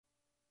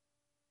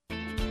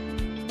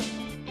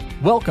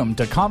Welcome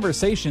to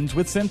Conversations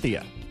with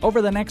Cynthia.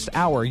 Over the next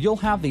hour, you'll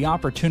have the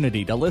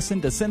opportunity to listen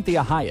to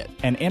Cynthia Hyatt,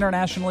 an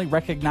internationally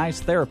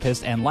recognized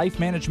therapist and life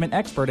management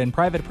expert in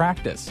private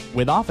practice,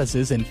 with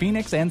offices in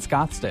Phoenix and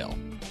Scottsdale.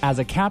 As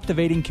a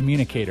captivating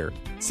communicator,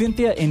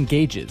 Cynthia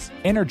engages,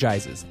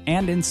 energizes,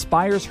 and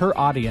inspires her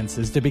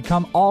audiences to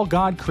become all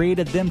God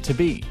created them to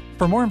be.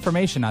 For more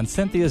information on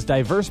Cynthia's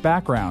diverse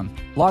background,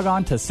 log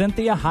on to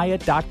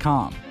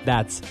CynthiaHyatt.com.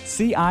 That's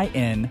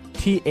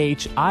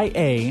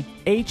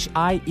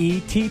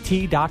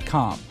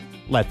CynthiaHiett.com.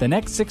 Let the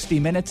next 60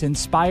 minutes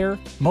inspire,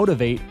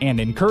 motivate,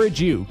 and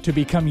encourage you to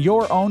become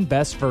your own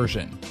best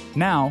version.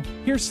 Now,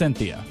 here's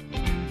Cynthia.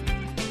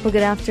 Well,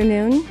 good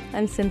afternoon.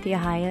 I'm Cynthia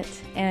Hyatt,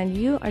 and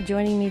you are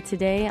joining me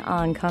today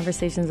on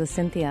Conversations with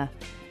Cynthia.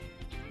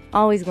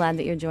 Always glad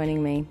that you're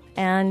joining me.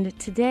 And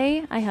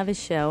today I have a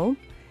show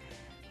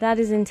that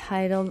is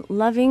entitled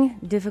Loving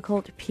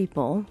Difficult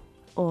People,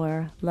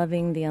 or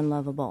Loving the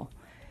Unlovable.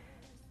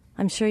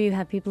 I'm sure you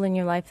have people in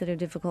your life that are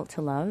difficult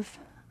to love.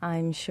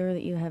 I'm sure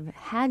that you have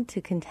had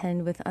to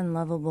contend with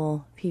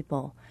unlovable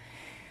people.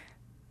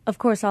 Of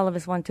course, all of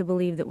us want to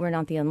believe that we're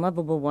not the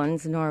unlovable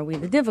ones, nor are we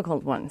the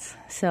difficult ones.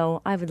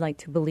 So I would like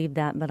to believe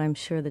that, but I'm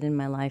sure that in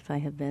my life I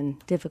have been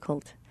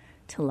difficult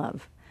to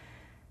love.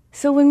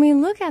 So when we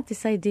look at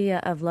this idea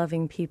of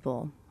loving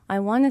people, I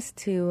want us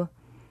to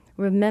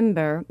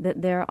remember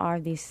that there are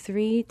these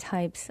three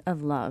types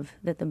of love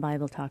that the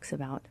Bible talks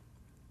about.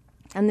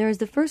 And there is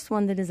the first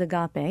one that is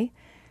agape,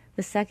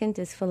 the second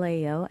is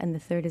phileo, and the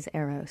third is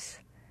eros.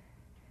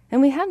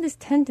 And we have this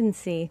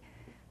tendency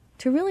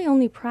to really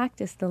only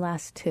practice the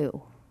last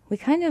two. We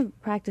kind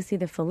of practice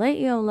either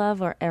phileo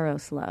love or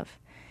eros love.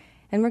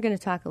 And we're going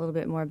to talk a little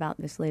bit more about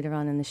this later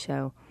on in the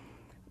show.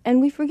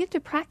 And we forget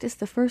to practice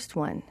the first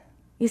one.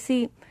 You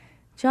see,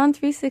 John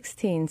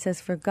 3:16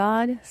 says, "For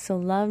God so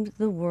loved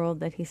the world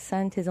that he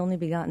sent his only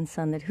begotten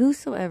Son, that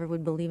whosoever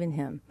would believe in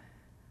him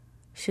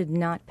should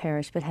not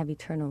perish but have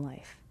eternal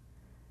life."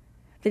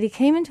 That he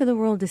came into the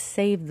world to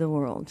save the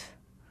world,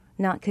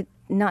 not to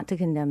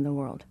condemn the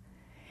world.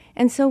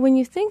 And so when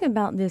you think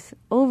about this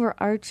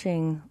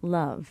overarching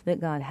love that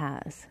God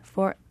has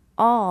for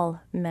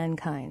all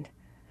mankind,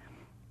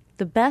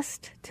 the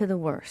best to the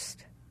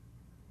worst.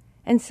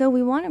 And so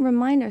we want to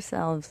remind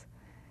ourselves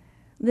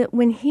that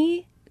when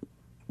he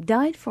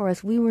died for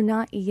us, we were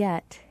not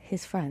yet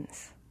his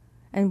friends,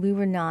 and we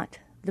were not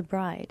the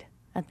bride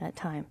at that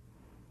time.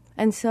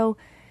 And so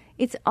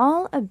it's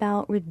all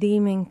about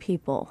redeeming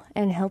people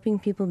and helping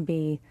people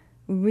be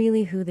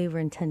really who they were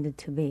intended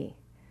to be.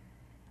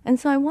 And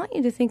so I want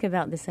you to think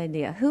about this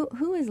idea.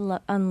 Who is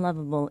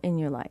unlovable in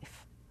your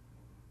life?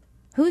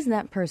 Who is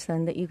that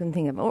person that you can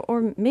think of?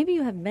 Or maybe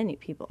you have many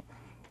people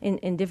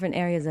in different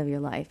areas of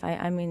your life.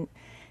 I mean,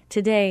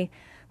 today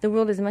the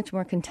world is much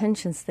more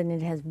contentious than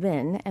it has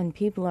been, and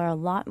people are a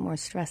lot more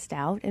stressed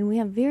out, and we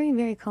have very,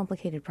 very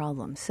complicated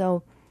problems.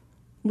 So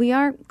we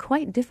are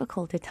quite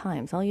difficult at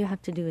times. All you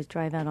have to do is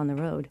drive out on the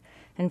road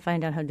and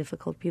find out how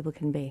difficult people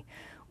can be,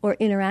 or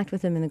interact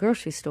with them in the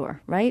grocery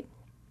store, right?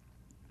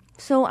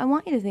 So I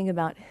want you to think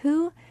about,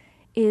 who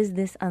is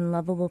this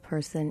unlovable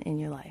person in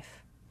your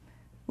life?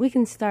 We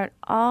can start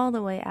all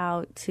the way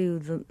out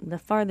to the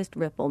farthest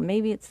ripple.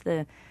 Maybe it's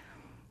the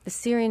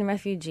Syrian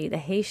refugee, the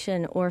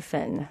Haitian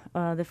orphan,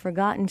 the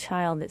forgotten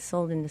child that's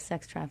sold into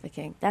sex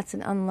trafficking. That's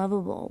an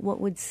unlovable,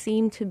 what would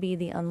seem to be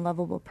the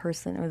unlovable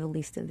person, or the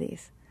least of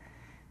these.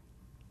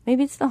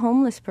 Maybe it's the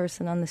homeless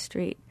person on the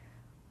street,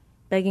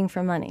 begging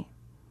for money.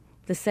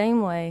 The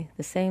same way,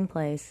 the same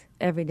place,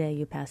 every day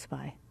you pass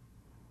by.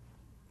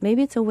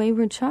 Maybe it's a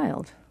wayward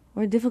child,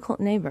 or a difficult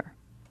neighbor.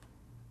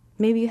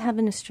 Maybe you have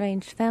an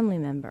estranged family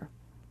member.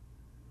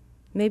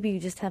 Maybe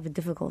you just have a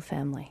difficult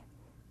family.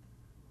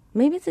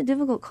 Maybe it's a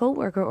difficult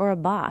coworker or a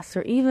boss,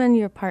 or even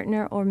your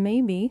partner, or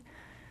maybe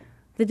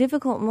the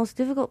most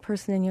difficult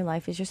person in your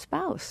life is your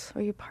spouse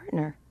or your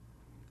partner.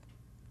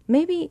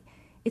 Maybe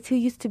it's who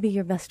used to be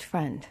your best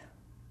friend.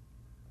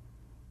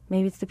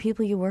 Maybe it's the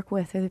people you work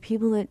with, or the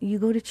people that you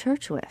go to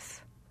church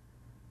with.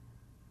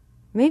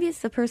 Maybe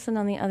it's the person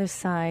on the other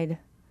side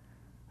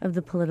of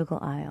the political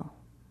aisle.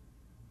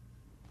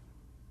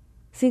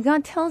 See,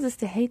 God tells us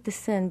to hate the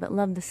sin but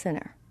love the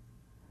sinner.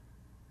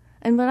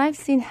 And what I've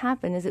seen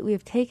happen is that we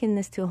have taken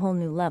this to a whole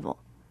new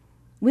level.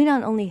 We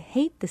not only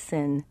hate the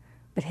sin,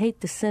 but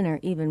hate the sinner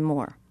even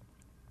more.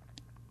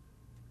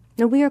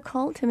 Now, we are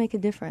called to make a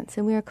difference,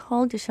 and we are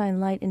called to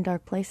shine light in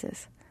dark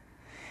places.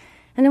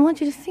 And I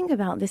want you to think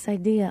about this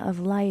idea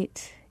of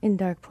light in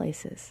dark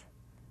places.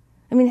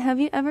 I mean, have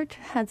you ever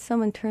had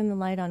someone turn the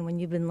light on when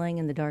you've been laying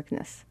in the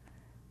darkness?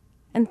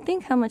 And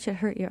think how much it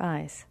hurt your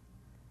eyes.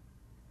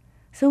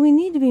 So we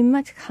need to be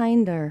much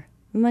kinder,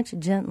 much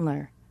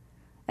gentler,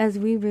 as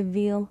we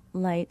reveal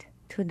light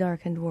to a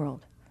darkened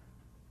world.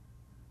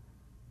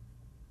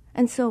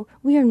 And so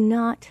we are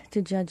not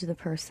to judge the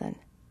person.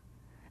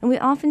 And we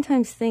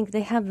oftentimes think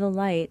they have the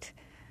light,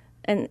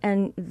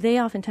 and they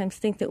oftentimes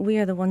think that we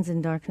are the ones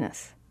in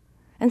darkness.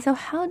 And so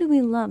how do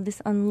we love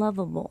this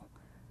unlovable,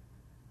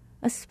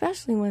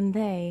 especially when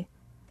they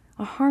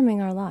are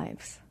harming our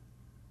lives?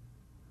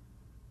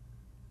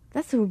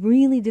 That's a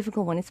really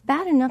difficult one. It's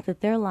bad enough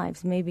that their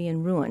lives may be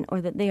in ruin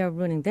or that they are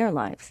ruining their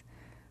lives.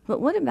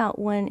 But what about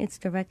when it's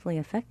directly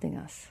affecting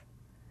us?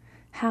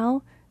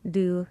 How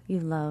do you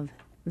love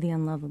the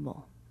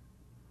unlovable?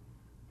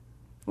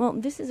 Well,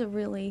 this is a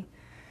very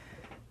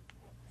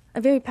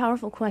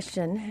powerful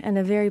question and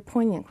a very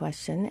poignant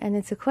question. And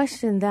it's a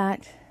question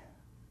that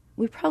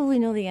we probably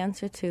know the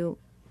answer to,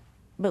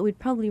 but we'd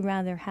probably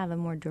rather have a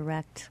more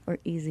direct or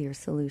easier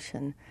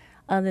solution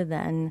other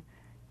than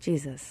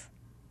Jesus.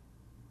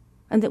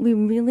 And that we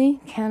really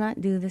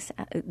cannot do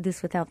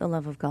this without the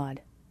love of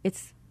God.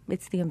 It's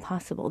the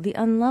impossible. The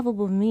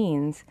unlovable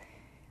means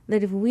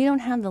that if we don't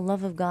have the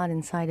love of God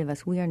inside of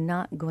us, we are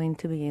not going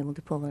to be able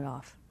to pull it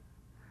off.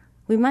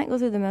 We might go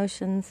through the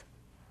motions.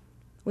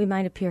 We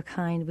might appear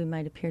kind. We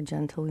might appear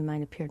gentle. We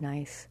might appear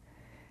nice.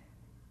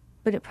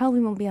 But it probably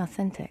won't be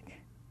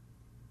authentic.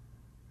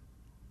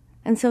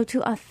 And so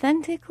to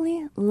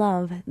authentically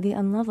love the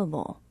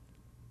unlovable,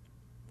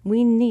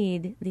 we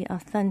need the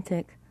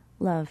authentic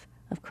love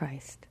of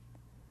Christ.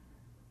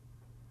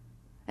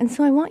 And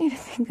so I want you to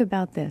think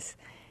about this.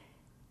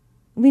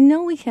 We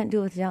know we can't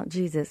do it without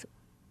Jesus.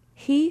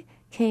 He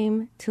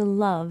came to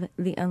love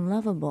the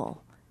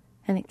unlovable,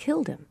 and it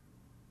killed him.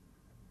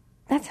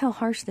 That's how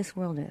harsh this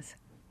world is.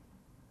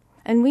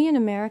 And we in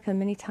America,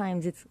 many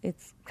times,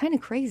 it's kind of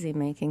crazy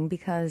making,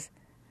 because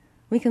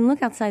we can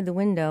look outside the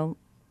window,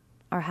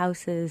 our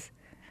houses,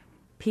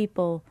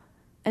 people,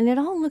 and it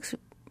all looks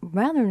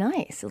rather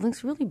nice. It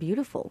looks really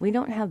beautiful. We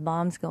don't have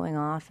bombs going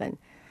off and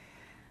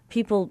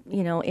people,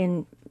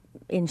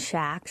 in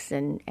shacks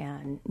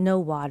and no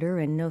water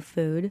and no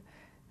food.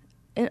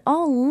 It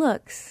all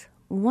looks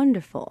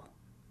wonderful,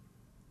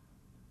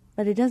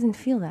 but it doesn't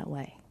feel that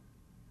way.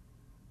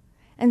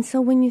 And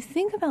so when you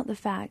think about the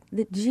fact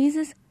that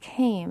Jesus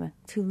came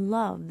to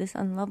love this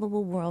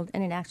unlovable world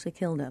and it actually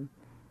killed him,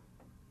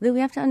 that we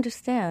have to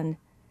understand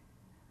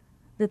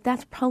that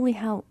that's probably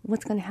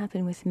what's going to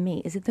happen with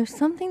me, is that there's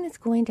something that's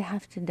going to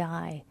have to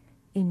die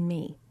in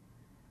me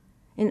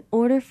in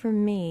order for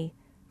me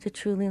to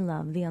truly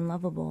love the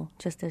unlovable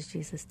just as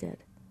Jesus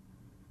did.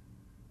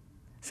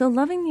 So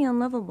loving the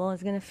unlovable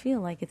is going to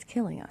feel like it's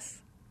killing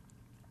us.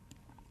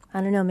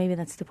 I don't know, maybe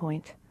that's the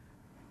point.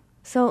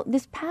 So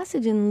this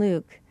passage in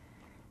Luke,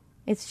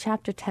 it's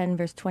chapter 10,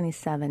 verse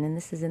 27, and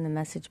this is in the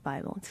Message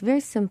Bible. It's very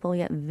simple,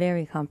 yet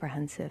very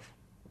comprehensive.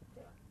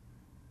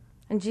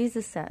 And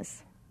Jesus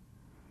says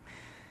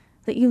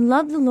that you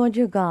love the Lord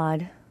your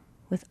God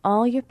with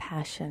all your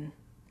passion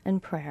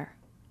and prayer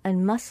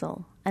and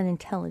muscle and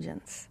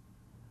intelligence,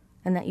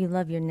 and that you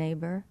love your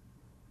neighbor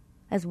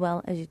as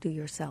well as you do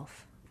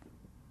yourself.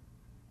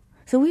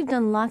 So we've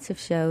done lots of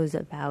shows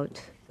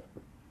about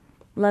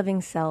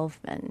loving self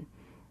and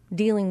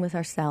dealing with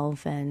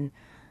ourselves and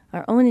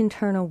our own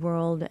internal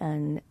world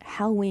and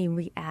how we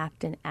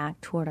react and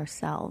act toward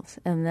ourselves,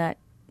 and that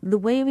the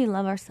way we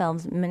love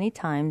ourselves many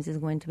times is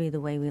going to be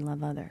the way we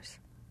love others.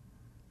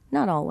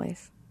 Not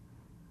always,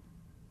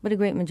 but a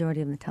great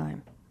majority of the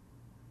time.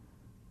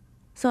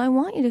 So I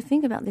want you to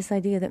think about this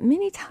idea that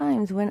many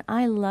times when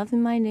I love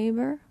my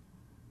neighbor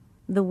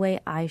the way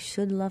I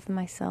should love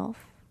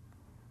myself,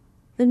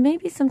 then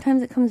maybe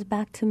sometimes it comes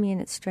back to me and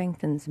it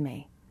strengthens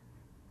me.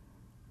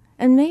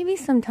 And maybe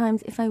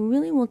sometimes if I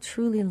really will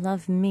truly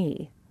love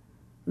me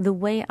the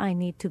way I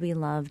need to be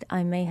loved,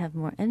 I may have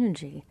more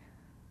energy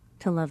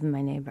to love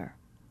my neighbor.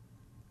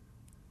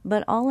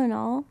 But all in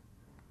all,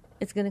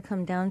 it's going to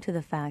come down to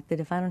the fact that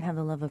if I don't have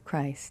the love of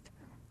Christ,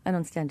 I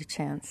don't stand a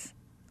chance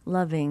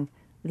loving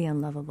the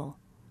unlovable.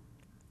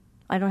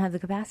 I don't have the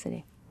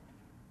capacity.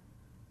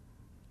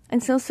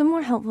 And so some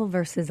more helpful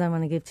verses I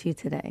want to give to you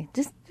today,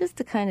 just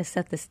to kind of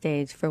set the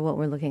stage for what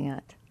we're looking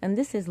at. And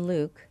this is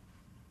Luke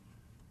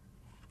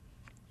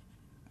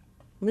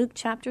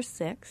chapter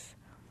 6,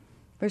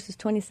 verses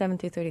 27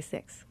 through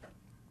 36.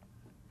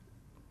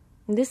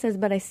 And this says,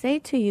 "But I say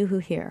to you who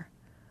hear,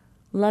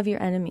 love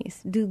your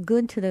enemies, do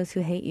good to those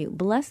who hate you,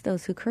 bless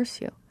those who curse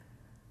you,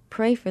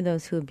 pray for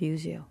those who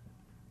abuse you.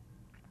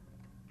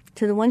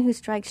 To the one who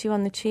strikes you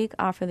on the cheek,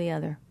 offer the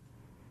other.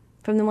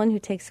 From the one who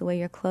takes away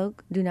your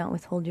cloak, do not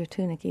withhold your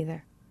tunic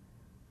either.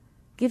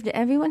 Give to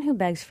everyone who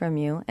begs from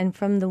you, and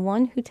from the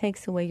one who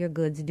takes away your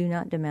goods, do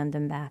not demand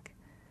them back.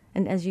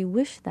 And as you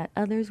wish that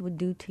others would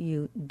do to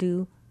you,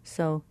 do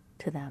so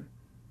to them."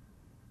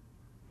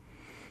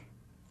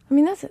 I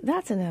mean,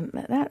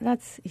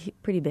 that's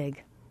pretty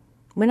big.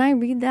 When I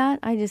read that,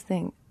 I just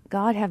think,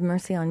 God have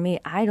mercy on me.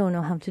 I don't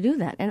know how to do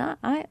that. And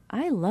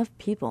I love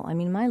people. I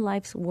mean, my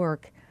life's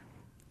work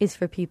is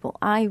for people.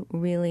 I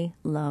really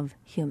love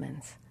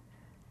humans.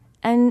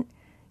 And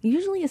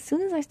usually as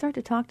soon as I start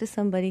to talk to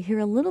somebody, hear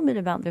a little bit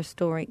about their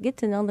story, get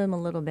to know them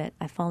a little bit,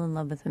 I fall in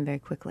love with them very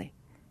quickly.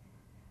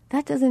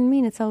 That doesn't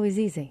mean it's always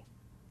easy.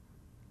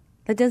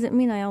 That doesn't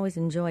mean I always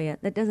enjoy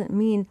it. That doesn't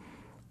mean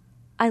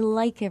I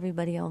like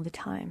everybody all the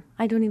time.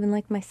 I don't even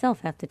like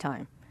myself half the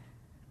time.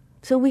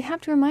 So we have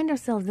to remind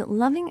ourselves that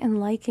loving and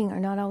liking are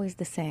not always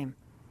the same.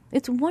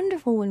 It's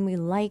wonderful when we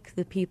like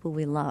the people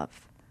we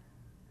love.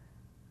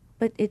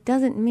 But it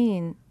doesn't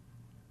mean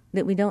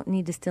that we don't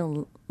need to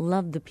still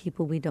love the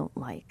people we don't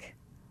like.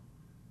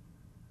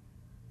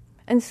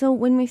 And so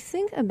when we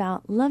think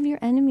about love your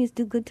enemies,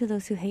 do good to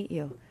those who hate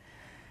you,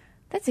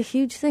 that's a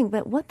huge thing.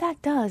 But what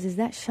that does is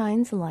that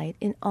shines light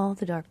in all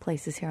the dark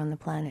places here on the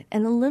planet.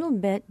 And a little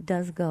bit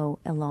does go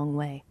a long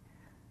way.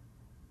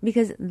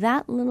 Because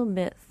that little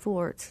bit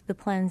thwarts the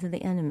plans of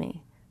the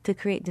enemy to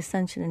create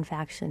dissension and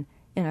faction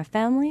in our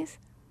families,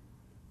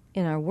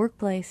 in our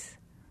workplace,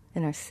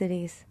 in our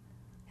cities,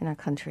 in our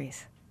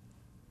countries.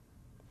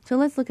 So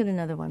let's look at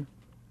another one.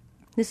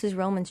 This is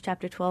Romans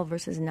chapter 12,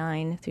 verses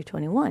 9 through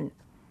 21.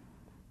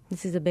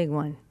 This is a big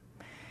one.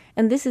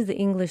 And this is the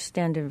English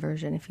Standard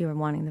Version, if you are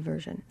wanting the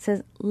version. It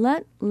says,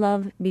 "Let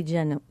love be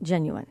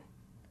genuine.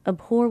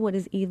 Abhor what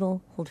is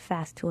evil, hold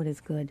fast to what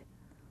is good.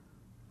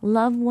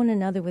 Love one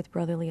another with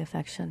brotherly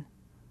affection.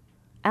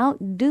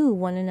 Outdo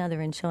one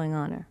another in showing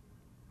honor.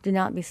 Do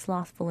not be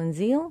slothful in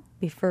zeal,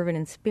 be fervent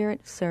in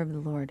spirit, serve the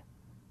Lord.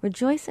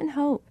 Rejoice in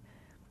hope,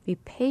 be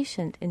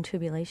patient in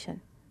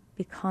tribulation,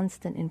 be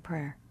constant in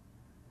prayer.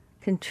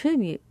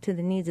 Contribute to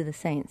the needs of the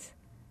saints,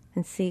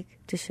 and seek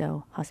to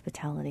show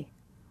hospitality."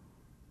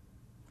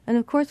 And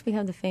of course we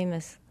have the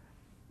famous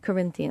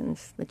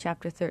Corinthians, the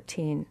chapter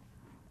 13.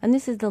 And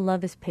this is the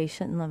love is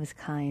patient and love is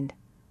kind.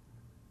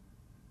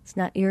 It's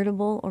not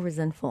irritable or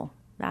resentful.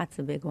 That's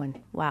a big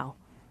one. Wow.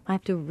 I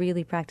have to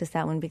really practice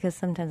that one because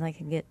sometimes I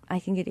can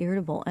get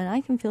irritable and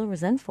I can feel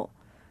resentful.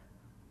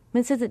 But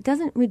it says it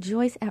doesn't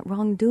rejoice at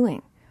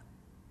wrongdoing.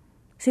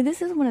 See,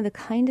 this is one of the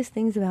kindest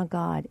things about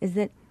God is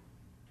that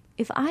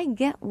if I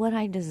get what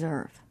I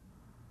deserve,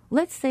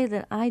 let's say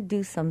that I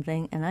do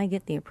something and I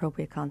get the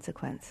appropriate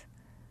consequence.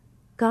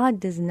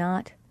 God does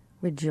not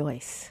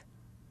rejoice.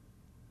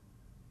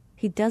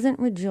 He doesn't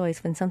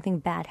rejoice when something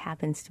bad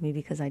happens to me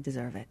because I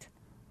deserve it.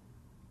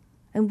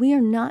 And we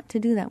are not to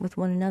do that with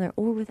one another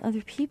or with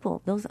other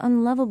people, those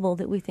unlovable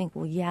that we think,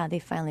 well, yeah, they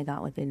finally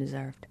got what they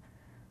deserved.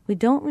 We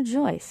don't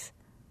rejoice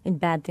in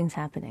bad things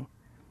happening,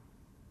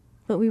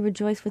 but we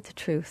rejoice with the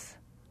truth.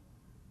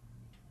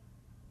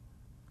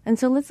 And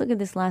so let's look at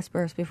this last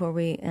verse before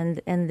we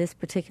end this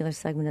particular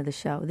segment of the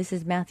show. This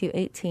is Matthew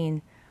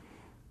 18,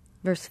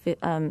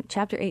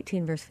 chapter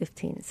 18, verse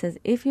 15. It says,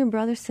 "If your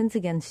brother sins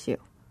against you,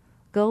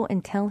 go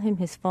and tell him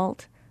his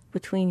fault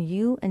between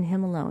you and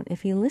him alone.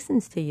 If he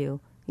listens to you,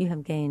 you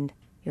have gained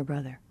your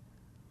brother."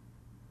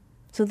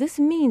 So this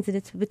means that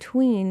it's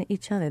between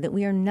each other, that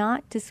we are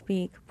not to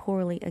speak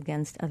poorly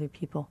against other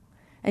people.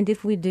 And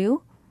if we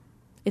do,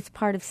 it's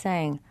part of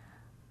saying,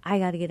 I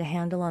got to get a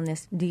handle on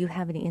this. Do you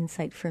have any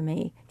insight for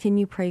me? Can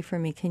you pray for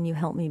me? Can you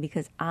help me?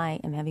 Because I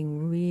am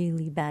having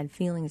really bad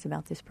feelings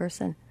about this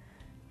person.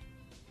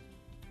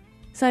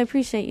 So I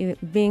appreciate you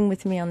being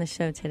with me on the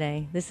show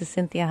today. This is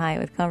Cynthia Hiett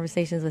with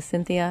Conversations with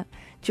Cynthia.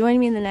 Join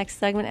me in the next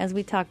segment as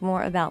we talk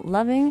more about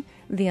loving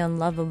the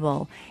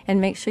unlovable. And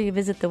make sure you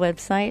visit the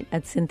website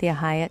at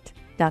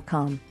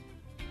CynthiaHiett.com.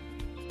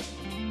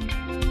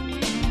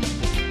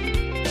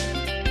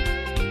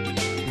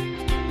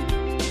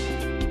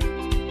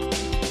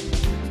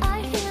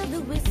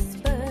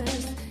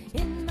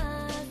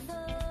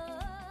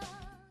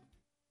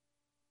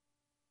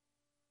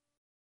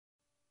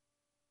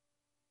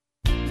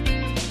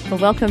 Well,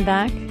 welcome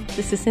back.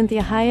 This is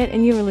Cynthia Hiett,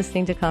 and you are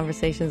listening to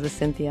Conversations with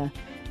Cynthia.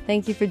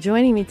 Thank you for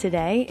joining me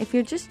today. If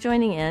you're just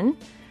joining in,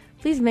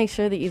 please make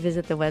sure that you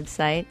visit the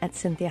website at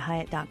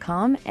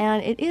CynthiaHiett.com.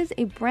 And it is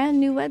a brand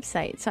new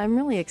website, so I'm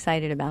really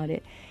excited about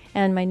it.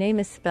 And my name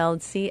is spelled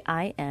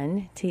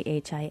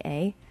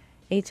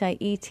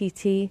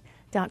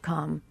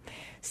CynthiaHiett.com.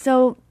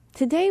 So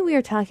today we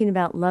are talking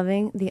about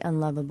loving the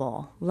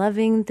unlovable,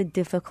 loving the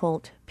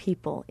difficult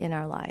people in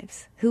our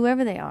lives,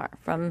 whoever they are,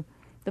 from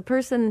the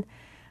person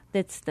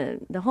that's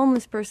the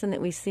homeless person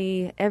that we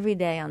see every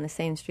day on the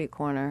same street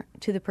corner,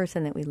 to the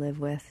person that we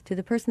live with, to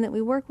the person that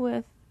we work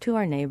with, to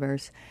our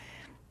neighbors,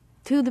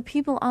 to the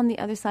people on the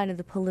other side of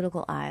the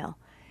political aisle.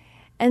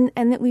 And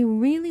that we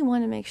really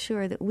want to make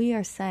sure that we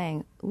are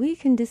saying we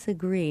can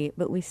disagree,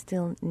 but we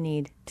still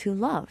need to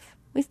love.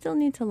 We still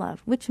need to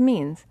love, which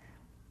means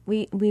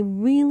we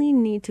really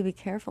need to be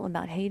careful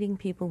about hating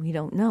people we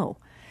don't know.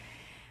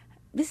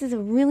 This is a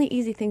really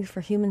easy thing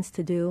for humans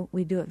to do.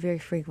 We do it very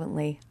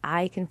frequently.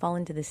 I can fall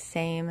into the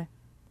same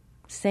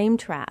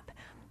trap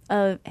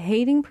of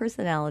hating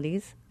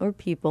personalities or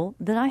people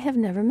that I have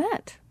never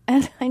met.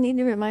 And I need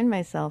to remind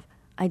myself,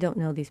 I don't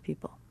know these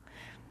people.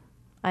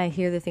 I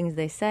hear the things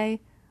they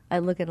say. I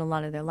look at a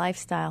lot of their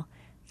lifestyle.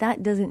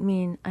 That doesn't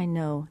mean I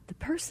know the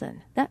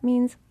person. That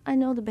means I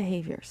know the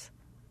behaviors.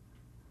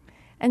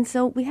 And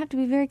so we have to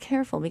be very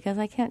careful, because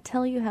I can't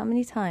tell you how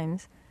many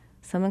times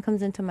someone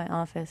comes into my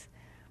office.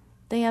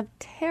 They have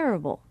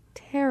terrible,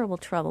 terrible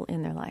trouble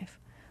in their life.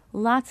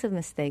 Lots of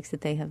mistakes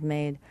that they have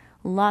made,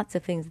 lots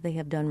of things that they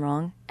have done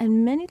wrong,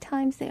 and many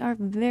times they are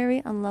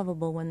very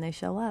unlovable when they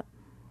show up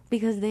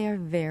because they are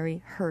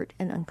very hurt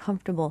and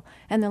uncomfortable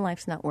and their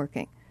life's not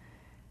working.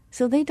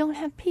 So they don't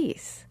have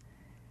peace.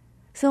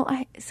 So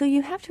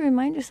you have to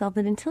remind yourself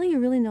that until you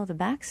really know the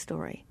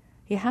backstory,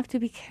 you have to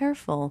be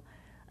careful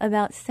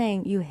about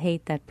saying you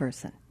hate that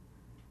person.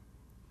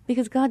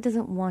 Because God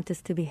doesn't want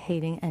us to be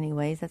hating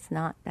anyways. That's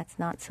not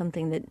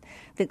something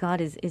that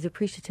God is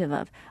appreciative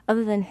of,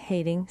 other than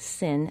hating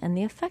sin and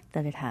the effect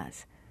that it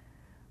has.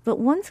 But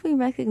once we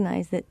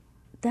recognize that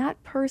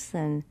that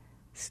person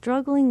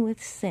struggling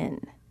with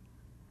sin,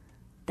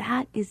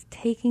 that is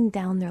taking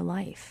down their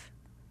life.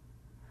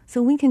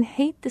 So we can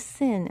hate the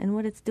sin and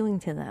what it's doing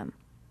to them.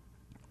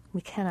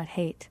 We cannot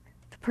hate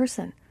the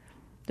person.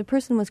 The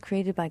person was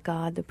created by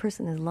God. The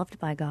person is loved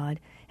by God.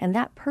 And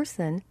that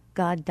person,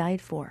 God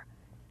died for.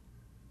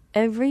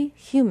 Every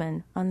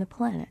human on the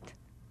planet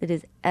that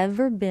has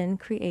ever been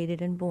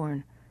created and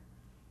born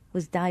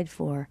was died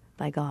for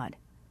by God.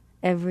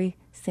 Every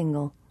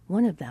single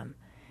one of them.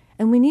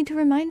 And we need to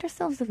remind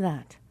ourselves of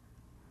that.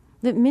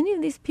 That many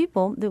of these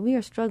people that we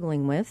are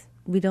struggling with,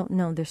 we don't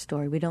know their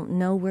story. We don't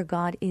know where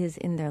God is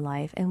in their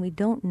life, and we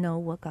don't know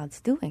what God's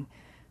doing.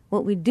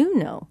 What we do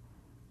know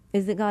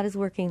is that God is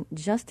working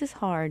just as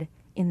hard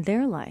in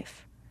their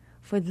life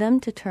for them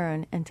to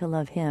turn and to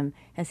love Him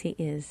as He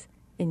is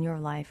in your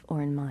life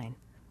or in mine.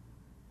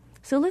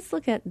 So let's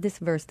look at this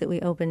verse that we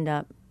opened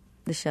up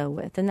the show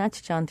with, and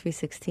that's John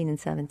 3:16 and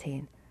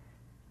 17.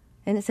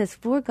 And it says,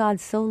 "For God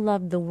so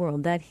loved the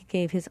world that He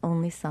gave His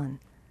only Son,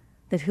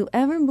 that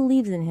whoever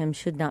believes in Him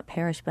should not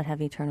perish but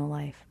have eternal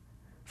life.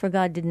 For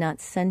God did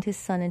not send His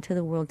Son into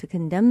the world to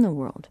condemn the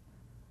world,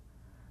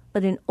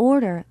 but in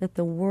order that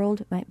the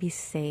world might be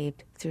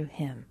saved through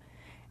Him."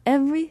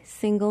 Every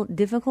single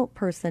difficult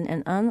person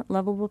and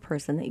unlovable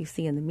person that you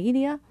see in the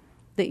media,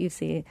 that you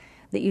see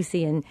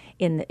in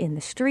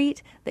the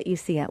street, that you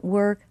see at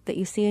work, that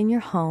you see in your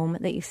home,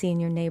 that you see in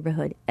your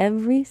neighborhood,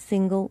 every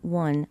single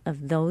one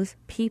of those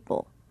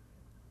people,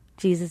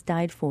 Jesus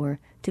died for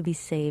to be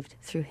saved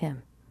through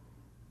Him.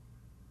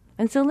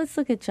 And so let's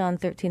look at John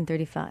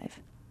 13:35.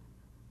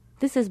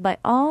 This says, by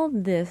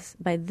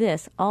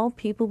this, all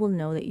people will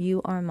know that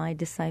you are my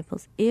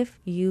disciples if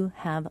you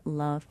have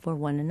love for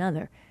one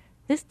another.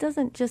 This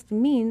doesn't just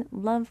mean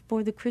love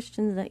for the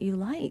Christians that you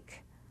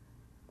like.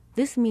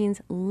 This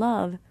means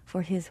love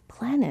for His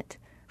planet,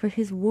 for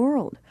His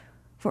world,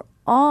 for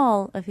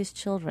all of His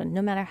children,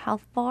 no matter how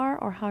far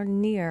or how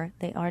near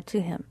they are to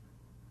Him.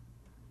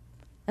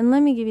 And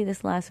let me give you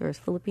this last verse,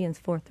 Philippians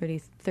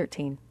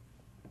 4:13.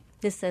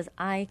 This says,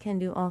 I can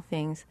do all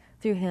things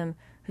through Him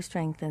who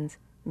strengthens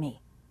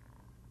me.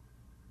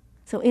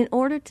 So in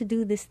order to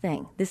do this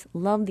thing, this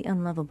love the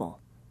unlovable,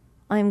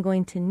 I am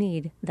going to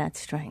need that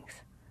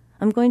strength.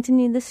 I'm going to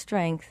need the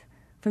strength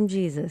from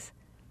Jesus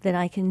that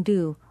I can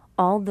do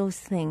all those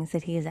things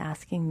that He is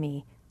asking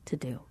me to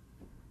do.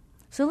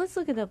 So let's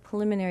look at a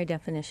preliminary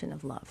definition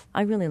of love.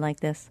 I really like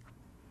this.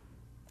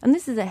 And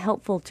this is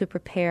helpful to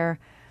prepare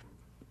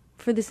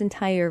for this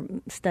entire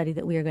study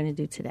that we are going to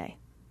do today.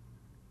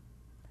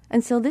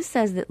 And so this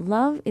says that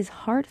love is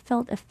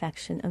heartfelt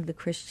affection of the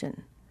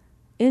Christian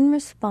in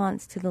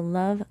response to the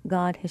love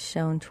God has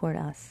shown toward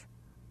us,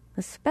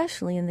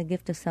 especially in the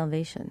gift of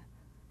salvation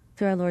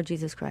through our Lord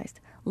Jesus Christ.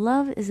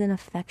 Love is an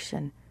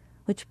affection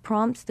which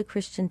prompts the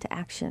Christian to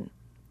action.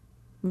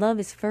 Love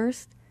is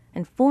first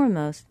and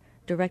foremost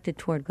directed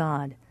toward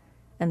God,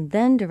 and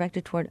then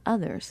directed toward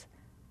others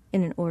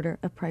in an order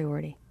of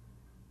priority,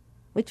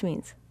 which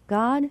means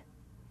God,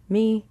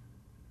 me,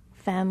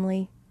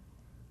 family,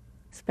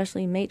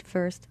 especially mate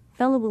first,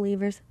 fellow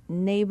believers,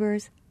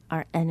 neighbors,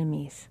 our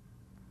enemies.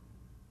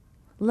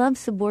 Love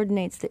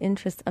subordinates the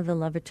interest of the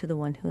lover to the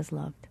one who is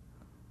loved.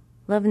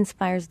 Love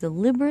inspires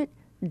deliberate,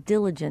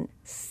 diligent,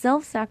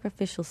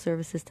 self-sacrificial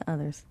services to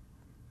others,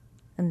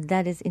 and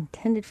that is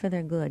intended for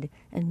their good,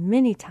 and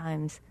many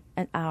times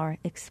at our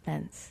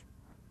expense.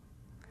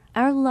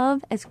 Our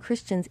love as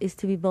Christians is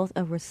to be both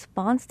a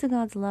response to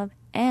God's love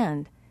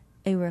and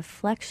a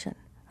reflection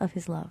of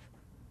His love.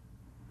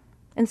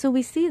 And so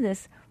we see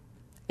this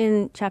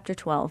in chapter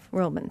 12,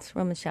 Romans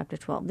chapter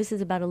 12. This is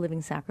about a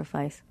living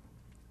sacrifice.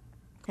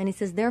 And he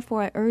says,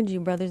 therefore I urge you,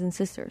 brothers and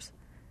sisters,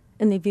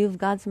 in the view of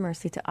God's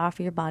mercy, to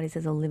offer your bodies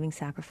as a living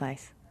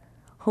sacrifice,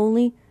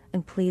 holy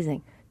and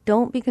pleasing.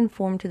 Don't be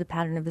conformed to the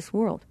pattern of this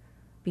world.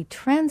 Be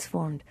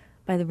transformed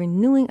by the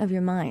renewing of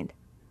your mind,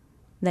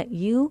 that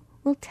you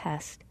will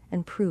test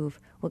and prove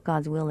what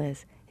God's will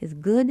is, His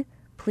good,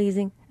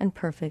 pleasing, and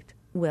perfect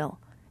will.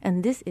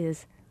 And this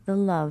is the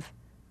love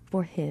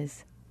for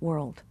His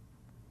world.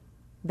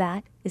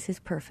 That is His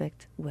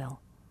perfect will.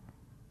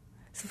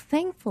 So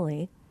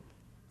thankfully,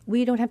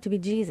 we don't have to be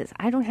Jesus.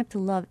 I don't have to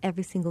love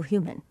every single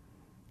human.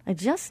 I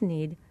just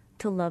need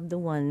to love the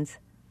ones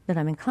that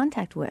I'm in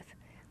contact with.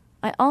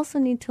 I also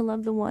need to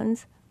love the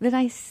ones that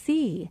I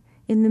see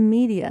in the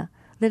media,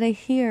 that I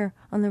hear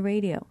on the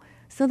radio,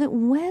 so that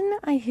when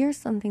I hear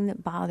something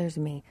that bothers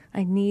me,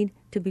 I need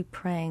to be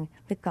praying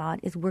that God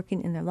is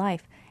working in their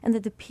life, and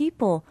that the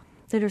people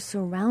that are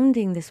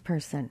surrounding this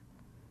person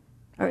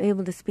are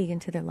able to speak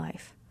into their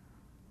life.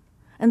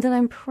 And that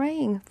I'm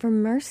praying for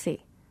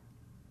mercy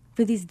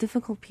for these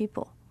difficult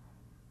people,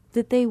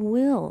 that they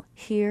will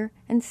hear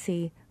and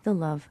see the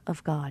love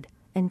of God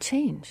and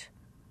change.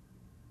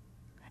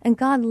 And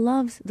God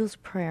loves those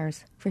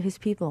prayers for His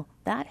people.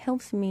 That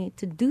helps me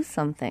to do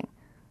something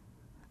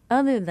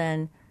other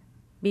than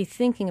be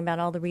thinking about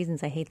all the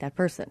reasons I hate that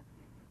person,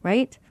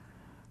 right?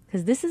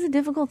 Because this is a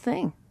difficult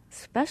thing,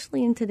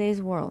 especially in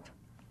today's world.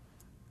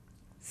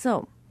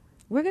 So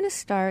we're going to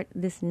start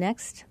this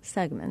next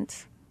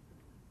segment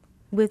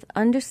with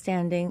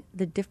understanding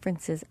the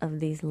differences of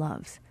these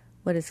loves.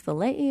 What is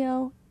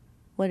phileo?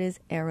 What is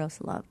eros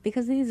love?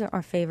 Because these are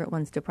our favorite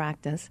ones to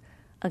practice.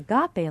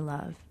 Agape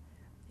love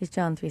is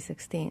John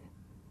 3:16.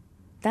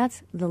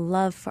 That's the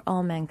love for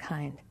all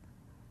mankind.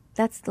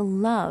 That's the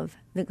love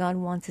that God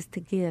wants us to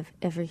give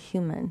every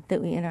human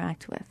that we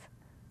interact with,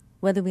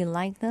 whether we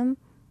like them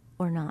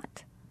or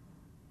not.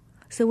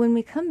 So when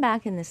we come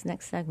back in this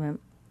next segment,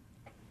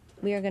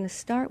 we are going to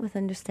start with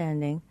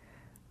understanding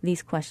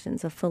these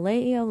questions of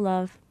phileo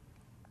love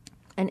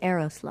and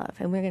eros love.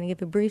 And we're going to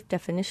give a brief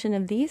definition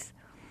of these,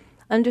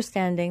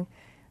 understanding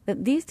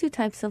that these two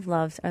types of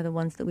loves are the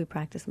ones that we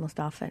practice most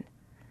often,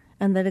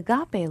 and that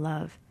agape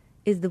love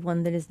is the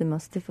one that is the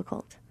most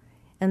difficult.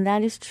 And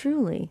that is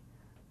truly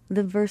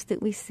the verse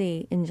that we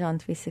see in John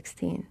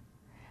 3:16,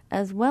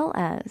 as well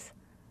as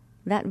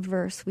that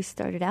verse we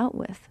started out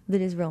with,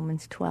 that is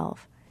Romans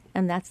 12.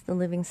 And that's the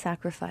living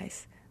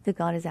sacrifice that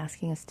God is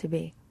asking us to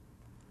be.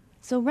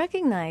 So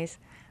recognize,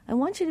 I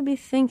want you to be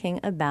thinking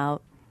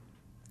about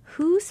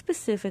who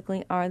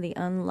specifically are the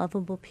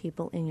unlovable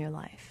people in your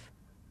life.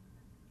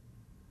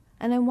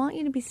 And I want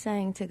you to be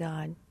saying to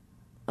God,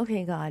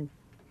 okay, God,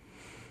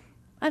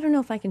 I don't know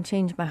if I can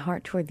change my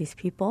heart toward these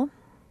people.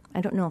 I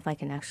don't know if I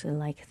can actually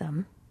like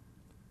them.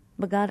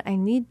 But God, I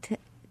need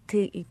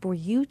for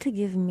you to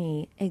give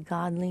me a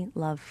godly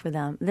love for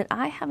them, that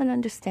I have an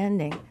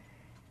understanding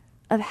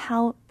of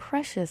how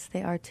precious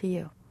they are to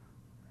you,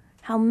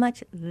 how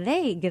much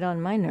they get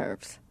on my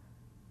nerves.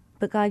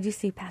 But God, you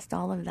see past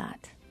all of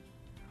that.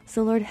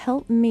 So Lord,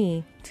 help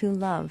me to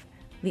love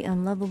the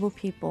unlovable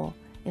people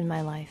in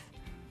my life.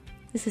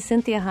 This is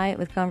Cinthia Hiett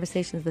with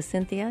Conversations with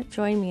Cinthia.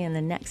 Join me in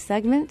the next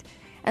segment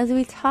as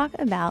we talk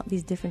about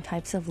these different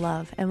types of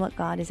love and what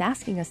God is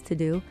asking us to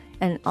do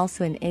and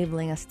also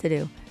enabling us to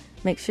do.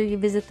 Make sure you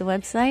visit the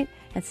website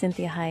at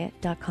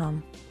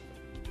CinthiaHiett.com.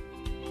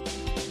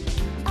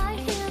 I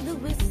hear the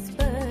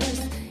whispers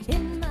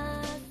in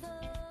my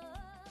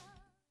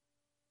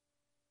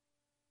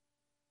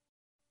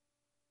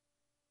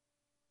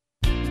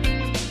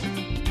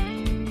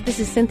thoughts. This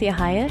is Cinthia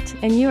Hiett,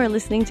 and you are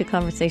listening to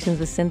Conversations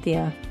with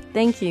Cinthia.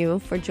 Thank you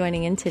for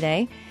joining in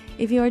today.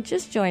 If you are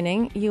just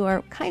joining, you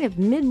are kind of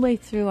midway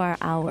through our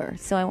hour,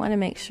 so I want to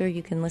make sure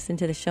you can listen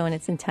to the show in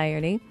its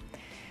entirety.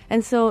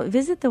 And so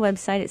visit the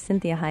website at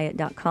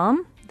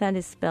CinthiaHiett.com. That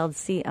is spelled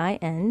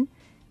CinthiaHiett.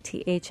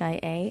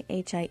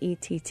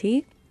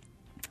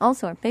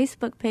 Also our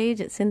Facebook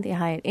page at Cinthia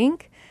Hiett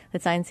Inc.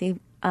 That's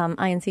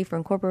INC for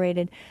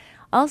Incorporated.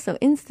 Also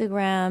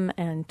Instagram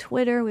and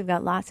Twitter. We've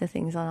got lots of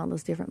things on all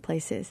those different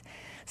places.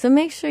 So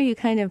make sure you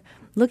kind of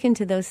look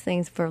into those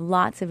things for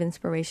lots of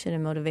inspiration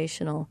and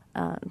motivational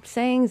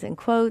sayings and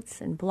quotes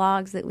and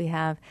blogs that we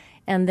have.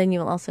 And then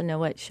you'll also know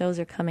what shows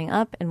are coming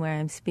up and where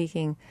I'm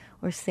speaking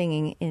or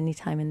singing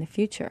anytime in the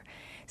future.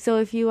 So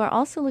if you are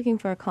also looking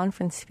for a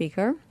conference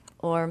speaker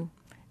or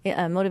a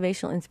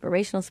motivational,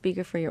 inspirational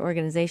speaker for your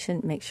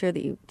organization, make sure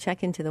that you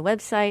check into the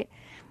website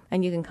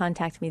and you can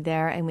contact me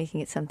there and we can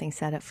get something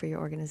set up for your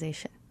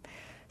organization.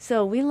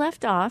 So we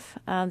left off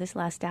this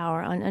last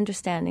hour on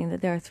understanding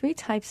that there are three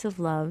types of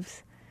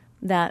loves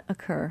that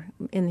occur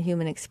in the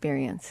human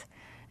experience.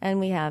 And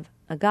we have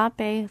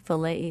agape,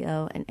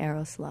 phileo, and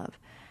eros love.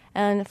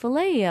 And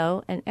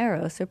phileo and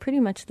eros are pretty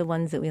much the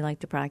ones that we like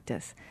to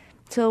practice.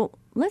 So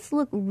let's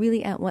look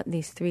really at what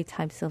these three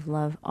types of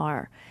love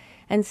are.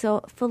 And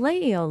so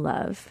phileo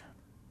love,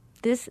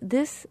 this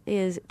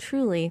is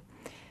truly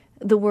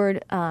the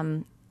word,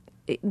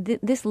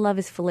 this love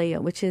is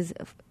phileo, which is,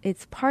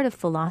 it's part of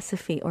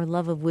philosophy or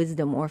love of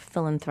wisdom or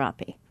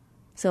philanthropy,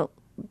 so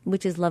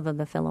which is love of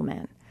the fellow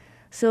man.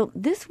 So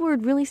this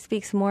word really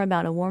speaks more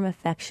about a warm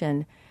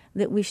affection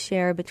that we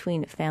share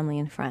between family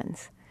and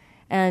friends.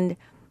 And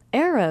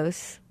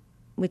eros,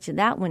 which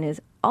that one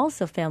is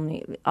also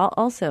family,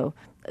 also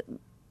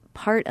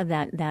part of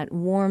that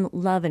warm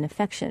love and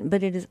affection,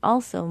 but it is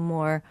also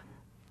more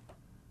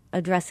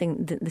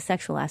addressing the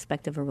sexual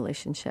aspect of a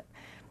relationship.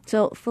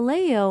 So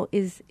phileo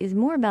is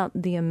more about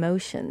the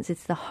emotions.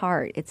 It's the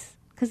heart. It's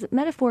because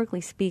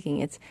metaphorically speaking,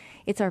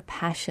 it's our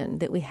passion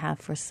that we have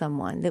for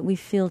someone, that we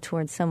feel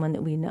towards someone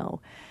that we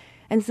know.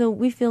 And so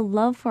we feel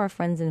love for our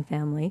friends and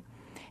family,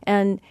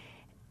 and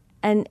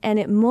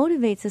it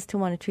motivates us to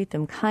want to treat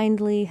them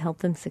kindly, help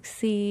them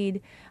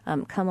succeed,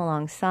 come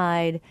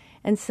alongside.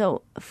 And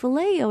so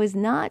phileo is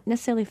not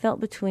necessarily felt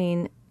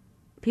between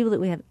people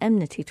that we have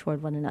enmity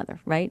toward one another,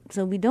 right?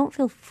 So we don't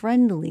feel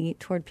friendly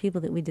toward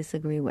people that we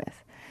disagree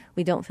with.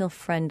 We don't feel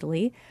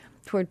friendly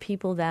toward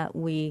people that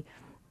we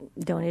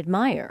don't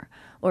admire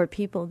or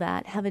people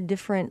that have a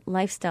different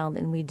lifestyle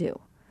than we do.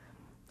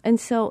 And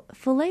so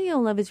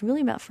phileo love is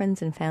really about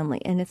friends and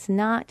family, and it's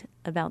not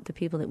about the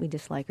people that we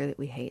dislike or that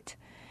we hate.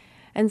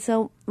 And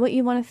so what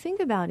you want to think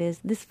about is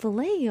this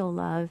phileo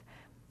love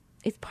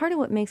is part of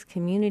what makes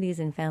communities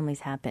and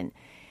families happen.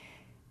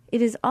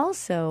 it is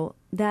also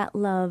that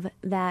love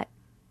that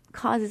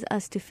causes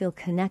us to feel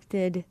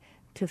connected,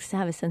 to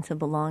have a sense of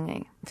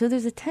belonging. So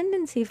there's a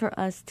tendency for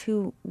us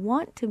to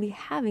want to be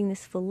having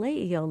this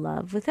phileo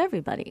love with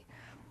everybody.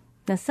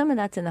 Now, some of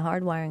that's in the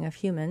hardwiring of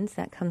humans.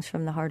 That comes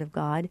from the heart of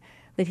God,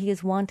 that he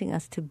is wanting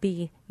us to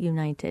be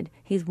united.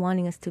 He's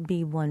wanting us to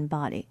be one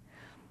body.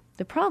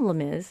 The problem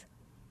is,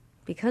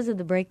 because of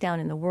the breakdown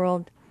in the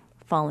world,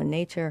 fallen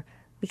nature,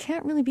 we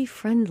can't really be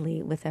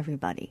friendly with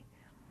everybody.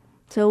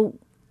 So,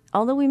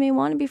 although we may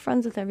want to be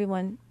friends with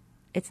everyone,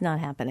 it's not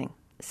happening.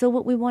 So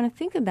what we want to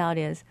think about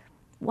is,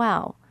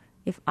 wow,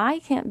 if I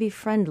can't be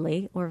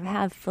friendly or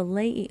have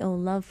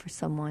phileo love for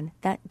someone,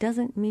 that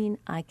doesn't mean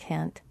I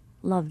can't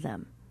love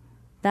them.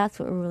 That's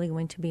what we're really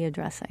going to be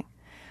addressing.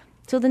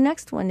 So the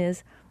next one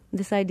is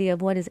this idea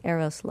of what is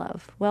eros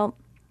love. Well,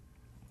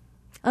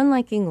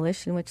 unlike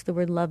English, in which the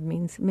word love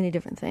means many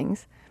different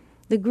things,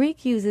 the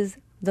Greek uses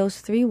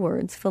those three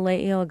words,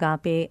 phileo,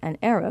 agape, and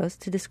eros,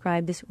 to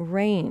describe this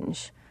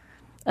range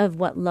of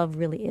what love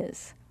really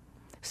is.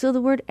 So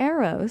the word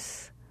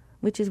eros,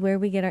 which is where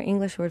we get our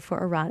English word for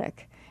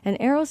erotic, and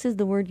eros is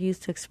the word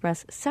used to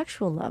express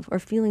sexual love or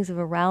feelings of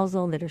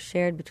arousal that are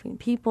shared between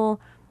people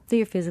that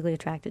you're physically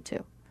attracted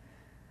to.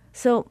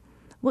 So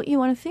what you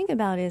want to think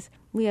about is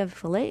we have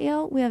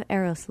phileo, we have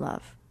eros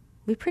love.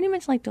 We pretty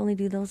much like to only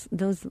do those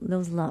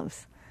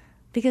loves,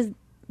 because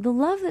the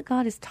love that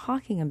God is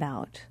talking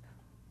about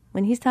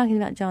when he's talking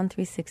about John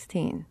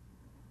 3:16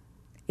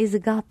 is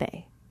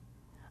agape.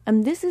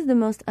 And this is the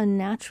most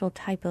unnatural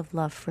type of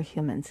love for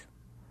humans,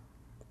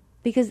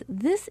 because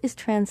this is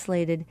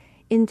translated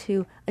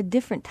into a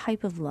different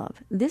type of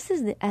love. This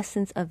is the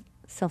essence of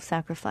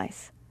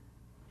self-sacrifice.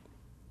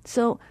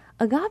 So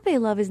agape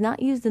love is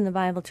not used in the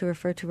Bible to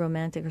refer to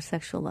romantic or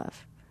sexual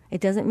love.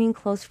 It doesn't mean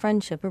close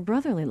friendship or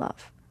brotherly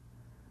love.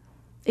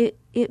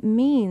 It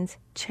means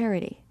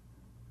charity.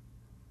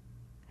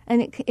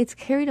 And it's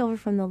carried over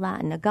from the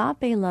Latin.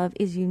 Agape love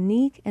is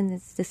unique and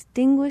it's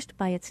distinguished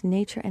by its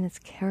nature and its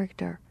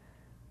character.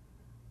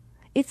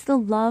 It's the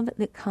love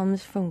that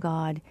comes from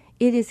God.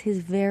 It is his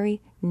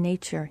very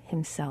nature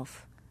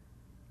himself.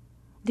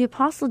 The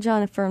Apostle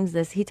John affirms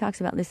this. He talks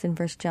about this in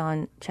 1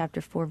 John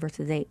chapter 4,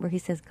 verses 8, where he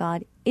says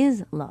God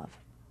is love.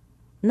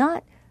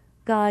 Not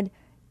God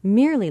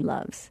merely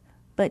loves,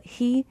 but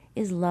he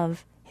is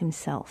love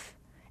himself.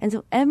 And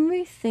so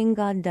everything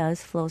God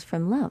does flows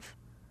from love.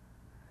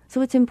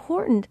 So it's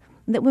important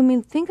that when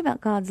we think about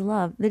God's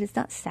love, that it's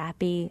not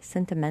sappy,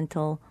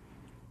 sentimental.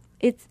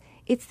 It's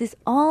this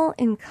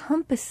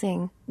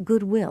all-encompassing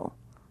goodwill.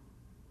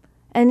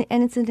 And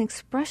it's an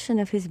expression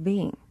of his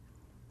being.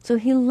 So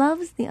he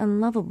loves the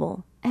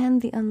unlovable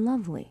and the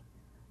unlovely,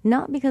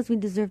 not because we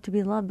deserve to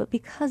be loved, but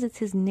because it's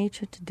his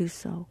nature to do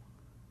so.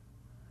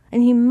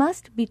 And he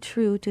must be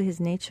true to his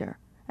nature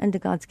and to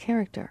God's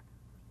character.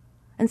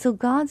 And so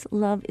God's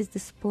love is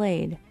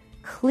displayed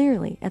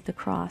clearly at the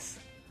cross,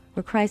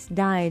 where Christ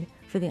died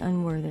for the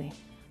unworthy.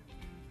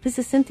 This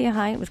is Cynthia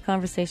Hiett with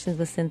Conversations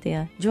with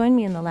Cynthia. Join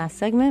me in the last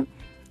segment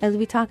as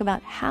we talk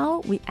about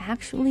how we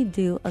actually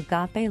do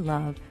agape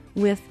love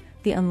with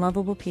the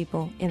unlovable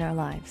people in our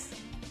lives.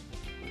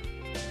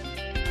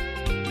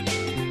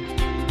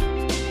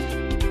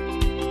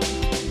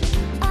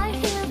 I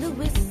hear the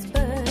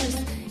whispers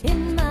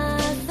in my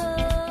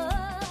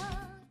thoughts.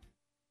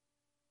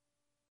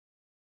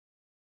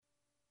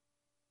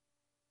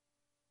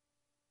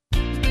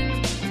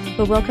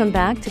 Well, welcome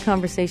back to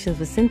Conversations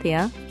with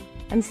Cynthia.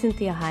 I'm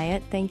Cynthia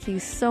Hiett. Thank you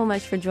so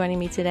much for joining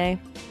me today.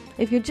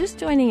 If you're just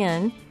joining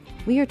in,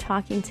 we are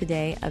talking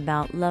today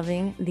about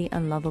loving the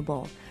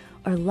unlovable,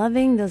 or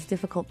loving those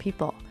difficult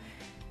people.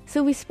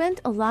 So we spent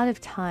a lot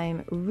of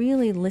time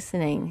really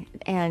listening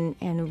and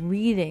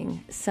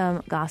reading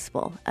some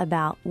gospel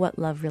about what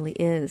love really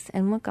is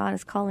and what God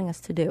is calling us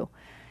to do.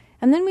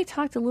 And then we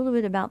talked a little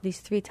bit about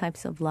these three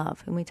types of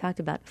love. And we talked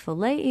about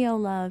phileo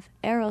love,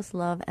 eros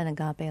love, and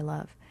agape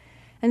love.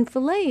 And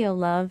phileo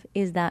love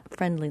is that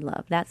friendly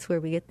love. That's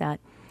where we get that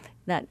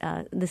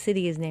the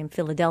city is named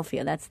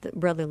Philadelphia. That's the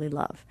brotherly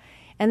love.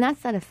 And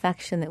that's that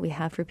affection that we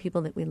have for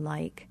people that we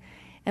like.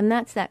 And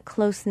that's that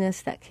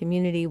closeness, that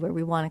community where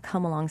we want to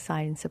come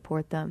alongside and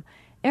support them.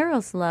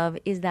 Eros love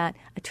is that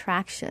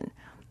attraction,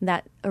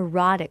 that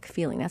erotic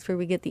feeling. That's where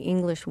we get the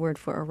English word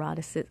for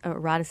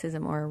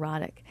eroticism or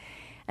erotic.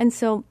 And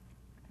so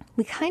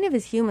we kind of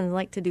as humans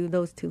like to do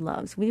those two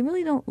loves. We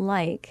really don't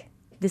like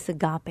this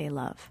agape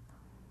love.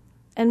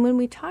 And when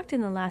we talked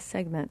in the last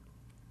segment,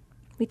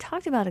 we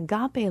talked about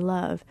agape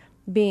love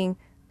being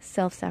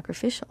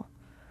self-sacrificial.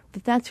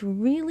 That that's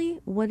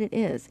really what it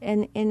is.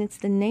 And it's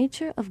the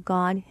nature of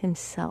God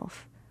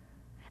himself.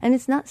 And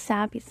it's not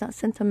sappy, it's not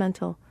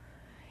sentimental.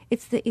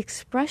 It's the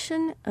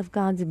expression of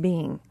God's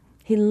being.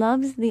 He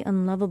loves the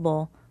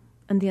unlovable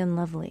and the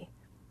unlovely.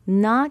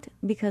 Not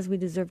because we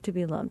deserve to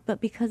be loved, but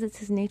because it's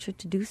his nature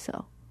to do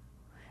so.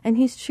 And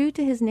he's true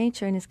to his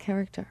nature and his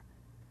character.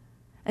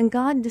 And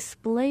God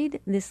displayed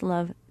this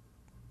love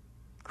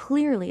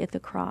clearly at the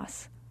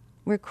cross,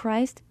 where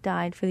Christ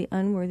died for the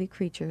unworthy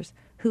creatures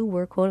who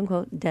were, quote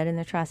unquote, dead in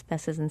their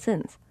trespasses and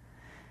sins.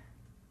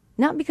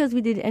 not because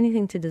we did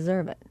anything to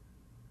deserve it,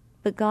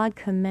 but God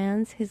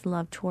commands his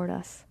love toward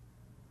us.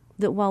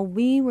 That while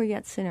we were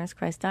yet sinners,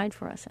 Christ died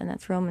for us, and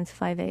that's Romans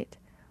 5:8.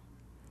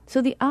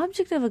 So the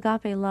object of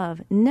agape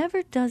love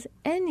never does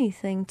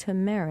anything to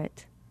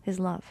merit his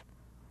love.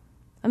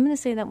 I'm going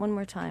to say that one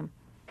more time.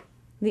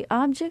 The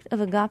object of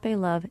agape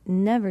love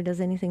never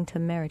does anything to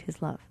merit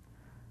his love.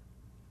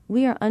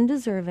 We are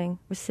undeserving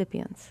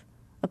recipients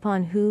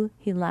upon who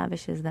he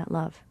lavishes that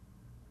love.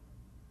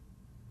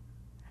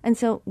 And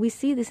so we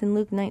see this in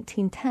Luke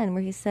 19:10,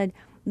 where he said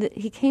that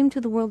he came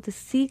to the world to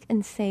seek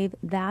and save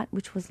that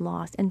which was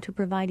lost and to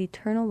provide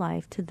eternal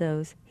life to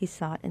those he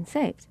sought and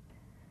saved.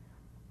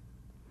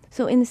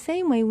 So in the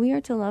same way, we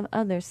are to love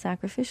others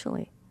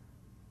sacrificially.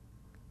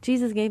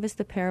 Jesus gave us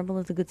the parable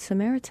of the Good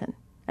Samaritan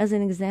as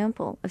an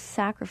example of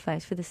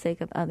sacrifice for the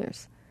sake of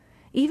others.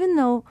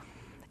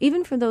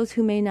 Even for those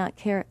who may not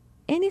care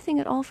anything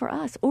at all for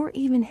us or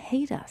even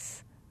hate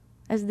us,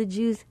 as the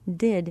Jews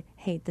did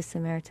hate the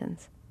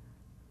Samaritans.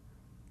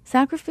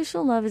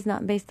 Sacrificial love is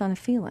not based on a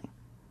feeling.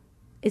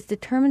 It's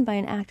determined by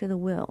an act of the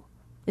will.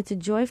 It's a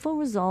joyful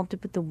resolve to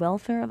put the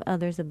welfare of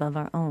others above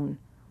our own.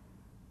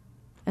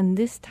 And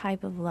this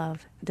type of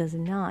love does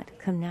not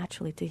come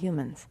naturally to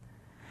humans.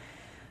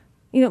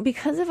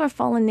 Because of our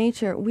fallen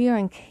nature, we are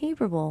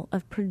incapable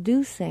of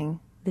producing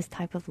this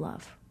type of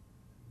love.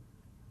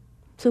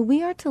 So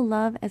we are to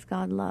love as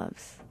God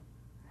loves.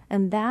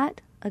 And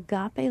that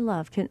agape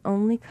love can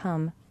only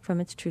come from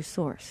its true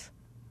source.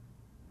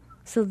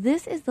 So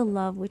this is the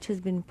love which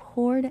has been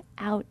poured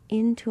out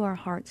into our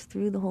hearts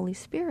through the Holy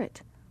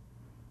Spirit.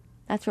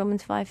 That's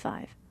Romans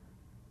 5:5.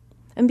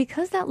 And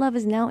because that love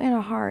is now in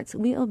our hearts,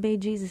 we obey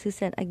Jesus, who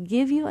said, I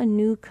give you a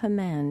new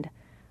command,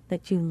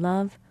 that you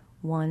love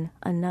one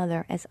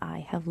another as I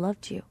have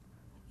loved you.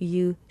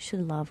 You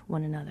should love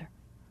one another.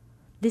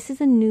 This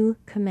is a new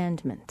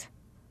commandment.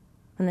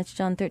 And that's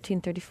John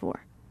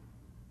 13:34.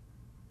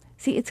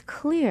 See, it's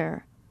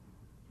clear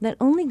that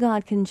only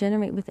God can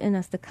generate within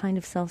us the kind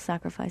of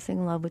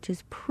self-sacrificing love which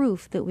is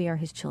proof that we are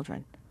his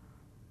children.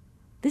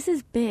 This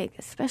is big,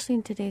 especially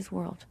in today's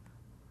world.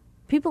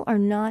 People are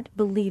not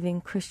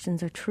believing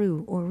Christians are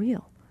true or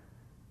real.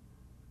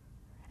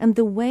 And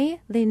the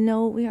way they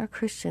know we are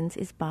Christians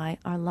is by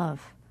our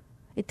love.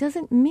 It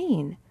doesn't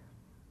mean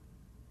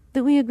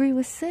that we agree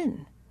with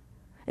sin.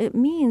 It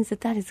means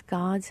that that is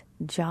God's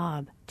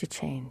job to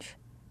change.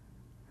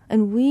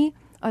 And we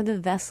are the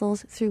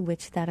vessels through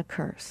which that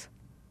occurs.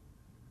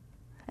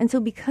 And so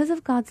because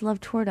of God's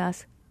love toward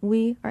us,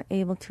 we are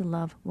able to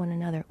love one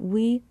another.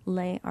 We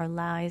lay our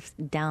lives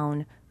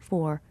down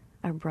for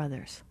our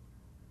brothers.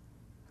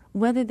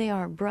 Whether they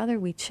are a brother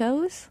we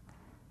chose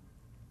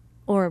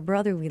or a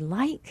brother we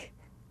like,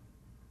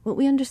 what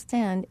we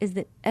understand is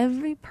that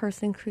every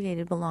person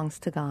created belongs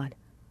to God.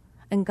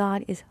 And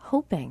God is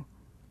hoping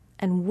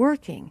and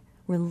working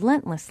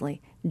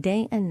relentlessly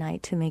day and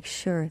night to make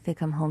sure they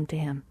come home to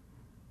him.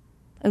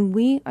 And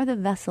we are the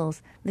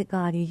vessels that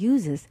God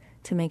uses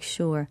to make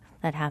sure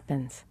that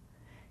happens.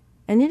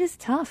 And it is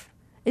tough.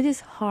 It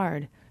is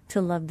hard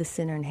to love the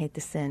sinner and hate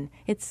the sin.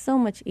 It's so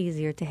much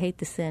easier to hate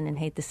the sin and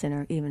hate the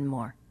sinner even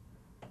more.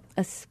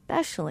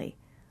 Especially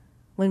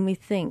when we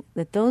think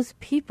that those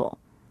people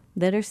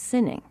that are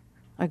sinning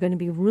are going to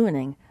be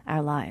ruining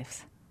our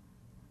lives.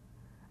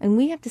 And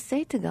we have to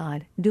say to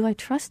God, do I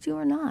trust you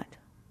or not?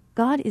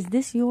 God, is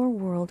this your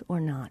world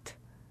or not?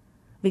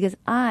 Because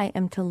I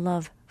am to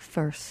love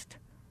first.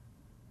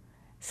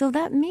 So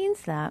that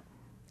means that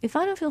if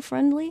I don't feel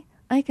friendly,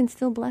 I can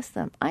still bless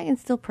them. I can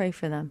still pray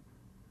for them.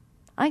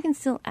 I can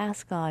still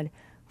ask God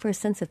for a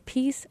sense of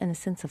peace and a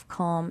sense of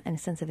calm and a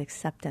sense of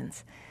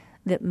acceptance.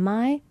 That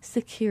my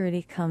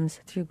security comes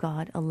through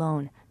God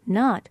alone,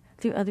 not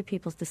through other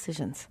people's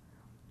decisions.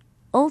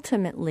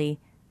 Ultimately,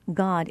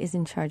 God is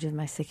in charge of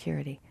my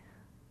security.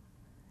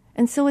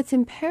 And so it's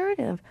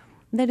imperative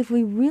that if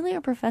we really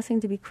are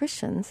professing to be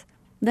Christians,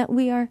 that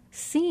we are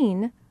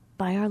seen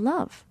by our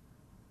love.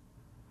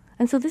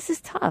 And so this is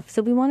tough.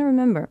 So we want to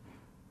remember,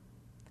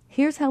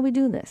 here's how we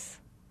do this.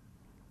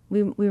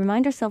 We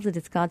remind ourselves that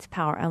it's God's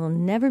power. I will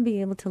never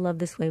be able to love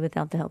this way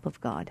without the help of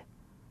God.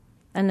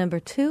 And number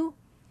 2,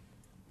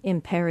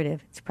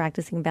 imperative. It's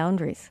practicing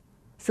boundaries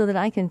so that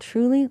I can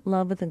truly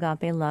love with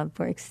agape love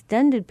for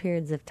extended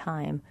periods of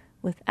time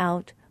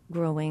without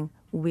growing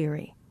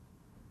weary.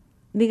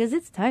 Because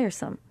it's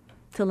tiresome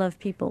to love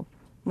people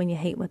when you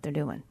hate what they're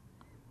doing.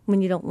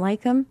 When you don't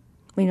like them,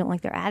 when you don't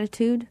like their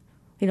attitude,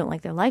 you don't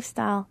like their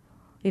lifestyle,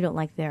 you don't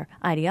like their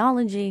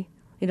ideology,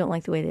 you don't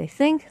like the way they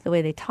think, the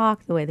way they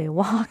talk, the way they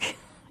walk.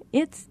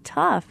 It's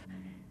tough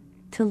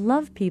to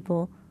love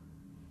people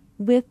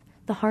with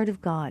the heart of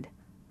God.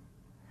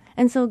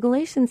 And so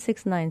Galatians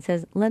 6:9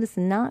 says, let us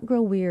not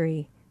grow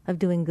weary of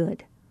doing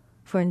good,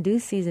 for in due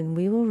season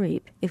we will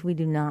reap if we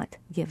do not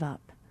give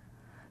up.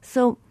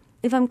 So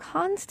if I'm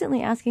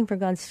constantly asking for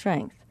God's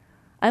strength,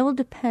 I will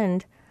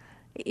depend.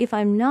 If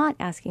I'm not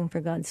asking for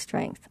God's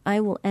strength, I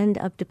will end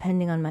up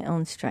depending on my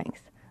own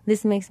strength.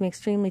 This makes me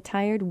extremely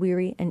tired,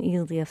 weary, and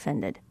easily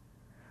offended.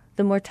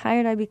 The more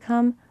tired I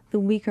become, the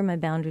weaker my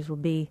boundaries will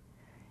be.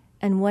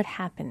 And what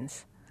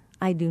happens?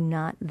 I do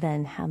not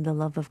then have the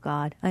love of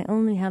God. I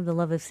only have the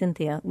love of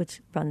Cynthia,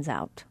 which runs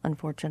out,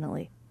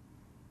 unfortunately.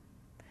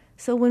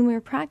 So when we're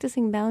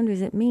practicing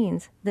boundaries, it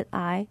means that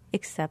I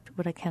accept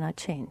what I cannot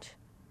change.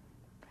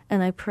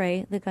 And I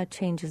pray that God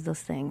changes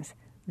those things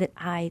that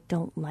I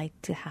don't like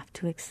to have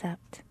to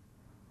accept.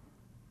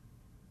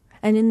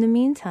 And in the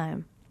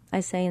meantime, I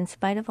say, in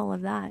spite of all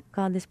of that,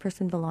 God, this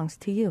person belongs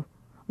to you.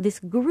 This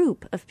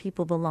group of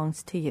people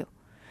belongs to you.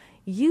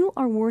 You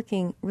are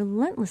working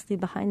relentlessly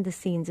behind the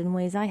scenes in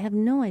ways I have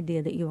no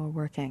idea that you are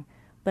working.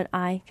 But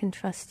I can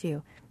trust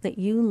you that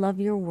you love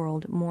your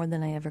world more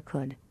than I ever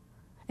could.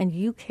 And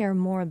you care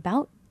more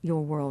about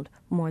your world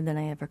more than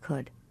I ever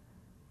could.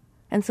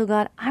 And so,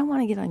 God, I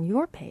want to get on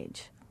your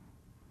page.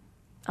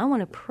 I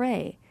want to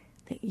pray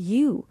that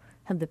you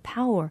have the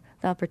power,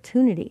 the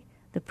opportunity,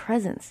 the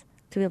presence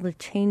to be able to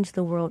change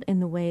the world in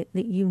the way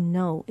that you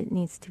know it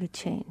needs to be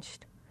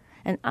changed.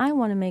 And I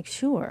want to make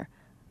sure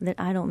that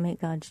I don't make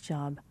God's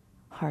job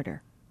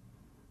harder.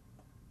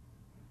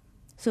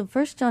 So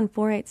 1 John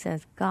 4:8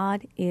 says,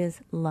 God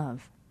is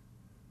love.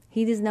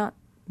 He does not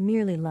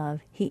merely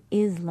love, he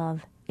is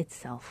love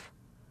itself.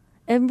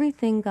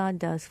 Everything God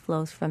does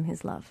flows from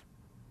his love.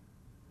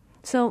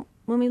 So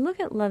when we look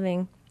at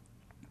loving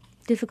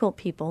difficult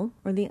people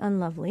or the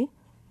unlovely,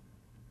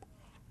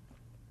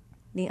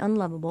 the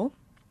unlovable,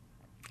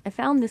 I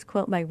found this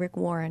quote by Rick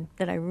Warren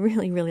that I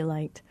really, really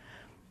liked.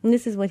 And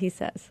this is what he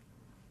says.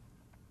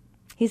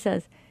 He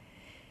says,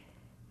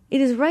 it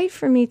is right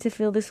for me to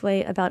feel this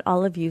way about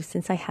all of you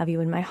since I have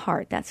you in my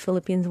heart. That's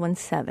Philippians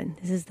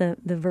 1:7. This is the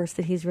verse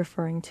that he's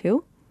referring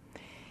to.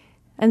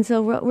 And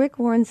so what Rick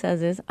Warren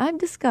says is, I've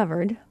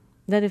discovered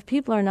that if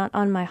people are not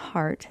on my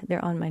heart,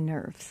 they're on my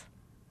nerves.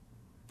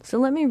 So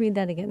let me read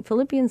that again.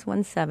 Philippians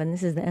 1:7,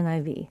 this is the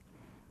NIV.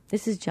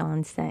 This is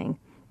John saying,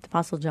 the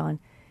Apostle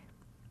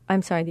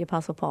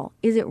Paul.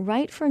 Is it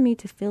right for me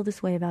to feel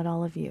this way about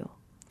all of you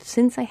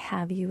since I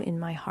have you in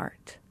my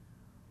heart?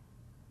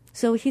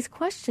 So he's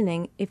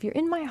questioning, if you're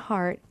in my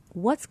heart,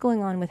 what's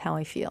going on with how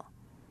I feel?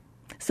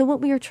 So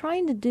what we are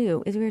trying to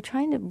do is we are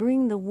trying to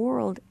bring the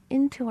world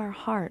into our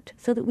heart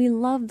so that we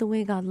love the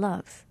way God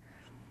loves.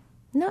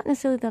 Not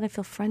necessarily that I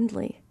feel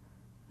friendly,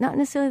 not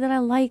necessarily that I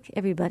like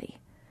everybody,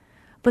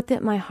 but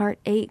that my heart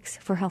aches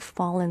for how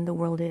fallen the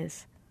world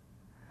is.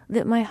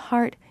 That my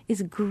heart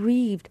is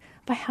grieved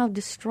by how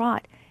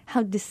distraught,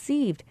 how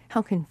deceived,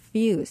 how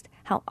confused,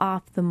 how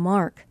off the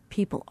mark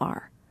people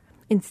are.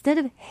 Instead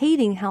of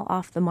hating how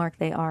off the mark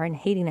they are and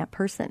hating that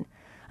person,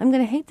 I'm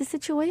going to hate the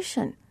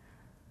situation.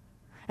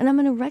 And I'm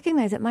going to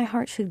recognize that my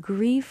heart should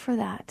grieve for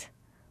that.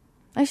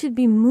 I should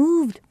be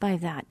moved by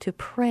that to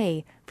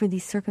pray for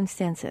these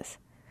circumstances.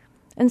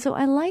 And so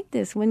I like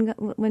this when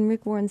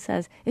Rick Warren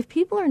says, if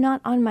people are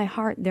not on my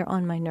heart, they're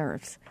on my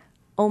nerves.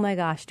 Oh my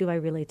gosh, do I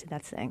relate to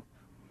that saying?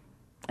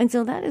 And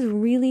so that has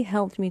really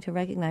helped me to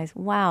recognize,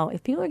 wow,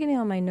 if people are getting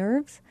on my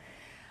nerves,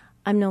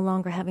 I'm no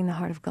longer having the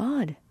heart of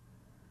God.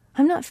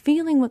 I'm not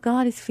feeling what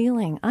God is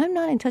feeling. I'm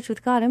not in touch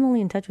with God. I'm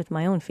only in touch with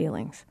my own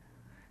feelings.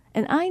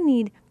 And I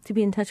need to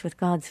be in touch with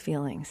God's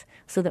feelings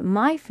so that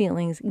my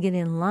feelings get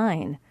in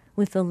line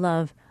with the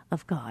love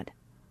of God.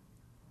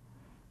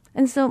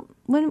 And so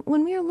when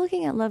we are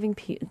looking at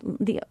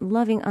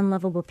loving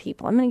unlovable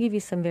people, I'm going to give you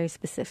some very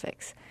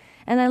specifics.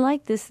 And I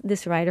like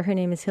this writer. Her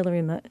name is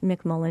Hillary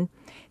McMullen.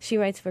 She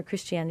writes for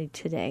Christianity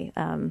Today,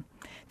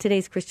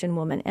 Today's Christian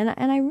Woman. And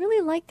I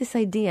really like this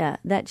idea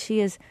that she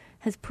has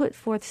put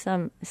forth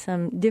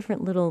some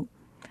different little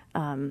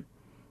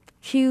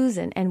cues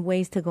and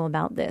ways to go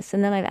about this.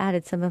 And then I've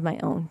added some of my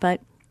own.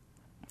 But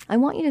I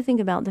want you to think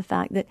about the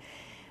fact that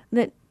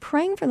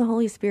praying for the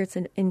Holy Spirit's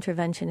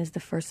intervention is the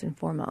first and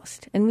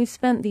foremost. And we've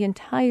spent the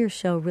entire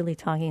show really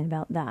talking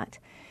about that.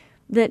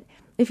 That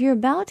if you're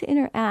about to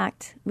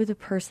interact with a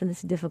person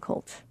that's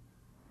difficult,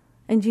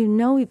 and you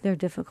know they're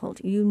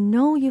difficult, you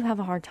know you have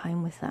a hard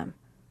time with them,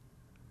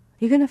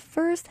 you're going to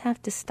first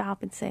have to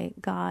stop and say,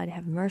 God,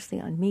 have mercy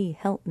on me,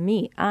 help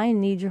me. I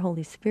need your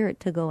Holy Spirit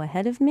to go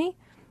ahead of me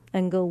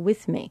and go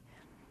with me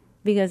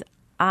because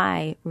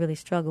I really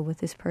struggle with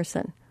this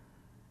person.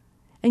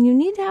 And you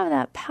need to have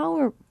that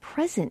power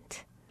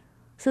present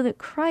so that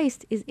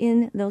Christ is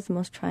in those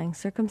most trying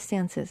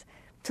circumstances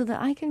so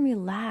that I can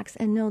relax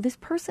and know this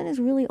person is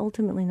really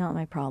ultimately not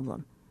my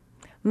problem.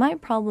 My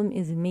problem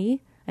is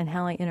me and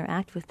how I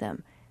interact with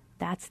them.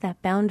 That's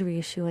that boundary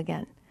issue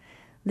again.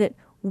 That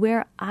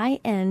where I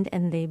end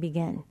and they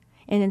begin.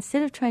 And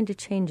instead of trying to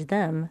change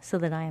them so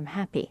that I am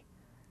happy,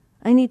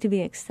 I need to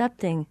be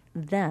accepting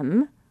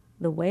them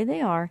the way they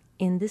are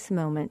in this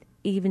moment,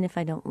 even if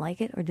I don't like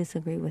it or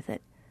disagree with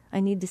it. I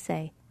need to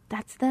say,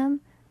 that's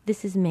them,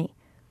 this is me.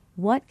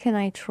 What can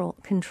I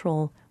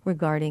control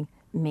regarding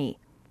me?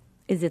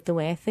 Is it the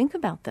way I think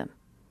about them?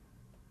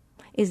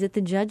 Is it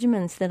the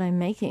judgments that I'm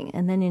making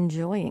and then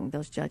enjoying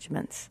those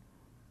judgments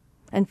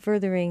and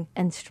furthering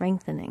and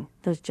strengthening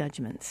those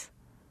judgments?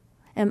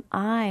 Am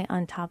I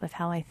on top of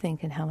how I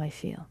think and how I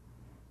feel?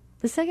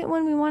 The second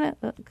one, we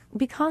want to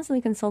be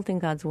constantly consulting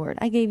God's Word.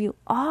 I gave you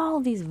all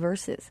these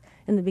verses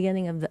in the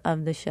beginning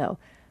of the show.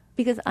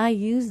 because I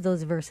use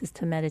those verses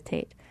to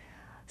meditate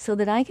so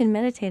that I can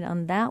meditate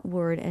on that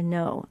word and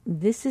know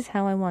this is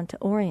how I want to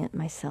orient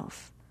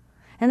myself.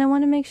 And I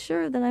want to make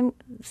sure that I'm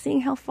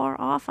seeing how far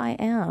off I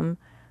am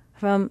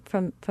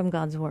from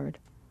God's word.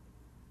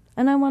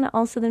 And I want to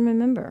also then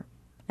remember,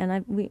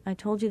 and I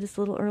told you this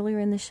a little earlier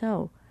in the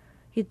show,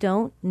 you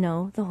don't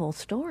know the whole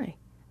story.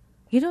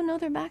 You don't know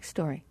their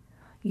backstory.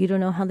 You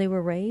don't know how they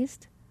were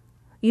raised.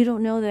 You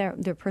don't know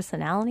their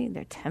personality,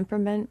 their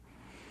temperament,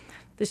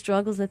 the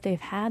struggles that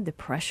they've had, the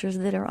pressures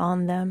that are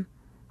on them,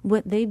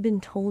 what they've been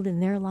told in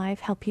their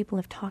life, how people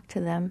have talked to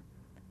them.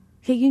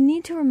 Okay, you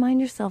need to remind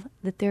yourself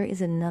that there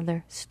is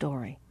another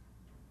story.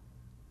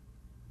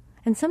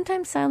 And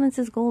sometimes silence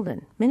is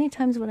golden. Many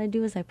times what I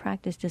do is I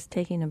practice just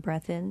taking a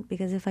breath in,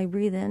 because if I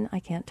breathe in, I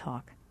can't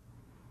talk.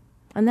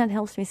 And that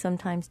helps me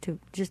sometimes to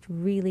just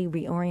really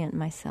reorient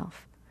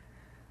myself.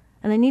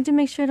 And I need to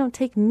make sure I don't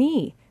take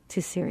me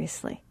too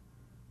seriously.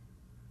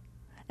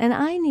 And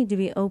I need to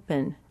be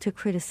open to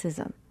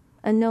criticism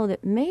and know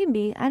that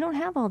maybe I don't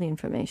have all the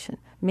information.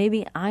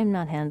 Maybe I'm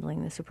not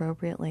handling this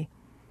appropriately.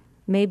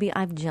 Maybe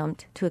I've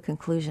jumped to a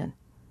conclusion.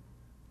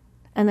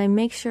 And I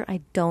make sure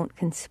I don't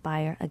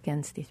conspire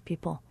against these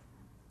people.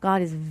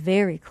 God is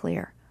very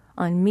clear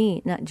on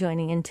me not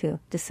joining into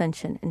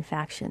dissension and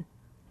faction.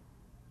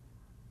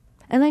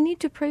 And I need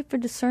to pray for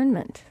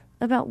discernment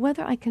about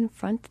whether I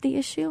confront the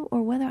issue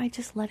or whether I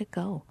just let it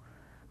go.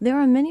 There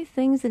are many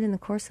things that in the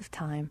course of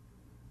time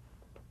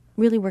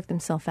really work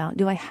themselves out.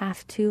 Do I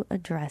have to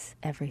address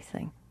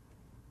everything?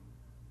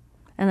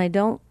 And I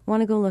don't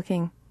want to go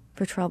looking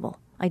for trouble.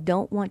 I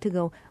don't want to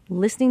go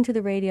listening to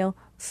the radio,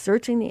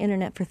 searching the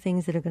internet for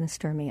things that are going to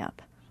stir me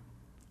up.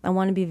 I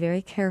want to be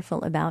very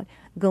careful about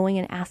going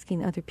and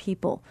asking other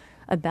people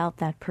about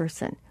that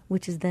person,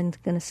 which is then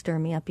going to stir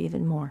me up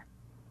even more.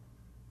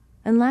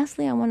 And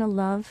lastly, I want to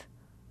love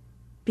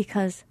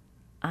because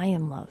I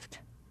am loved.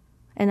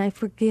 And I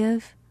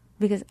forgive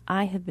because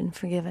I have been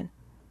forgiven.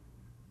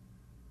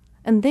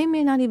 And they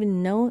may not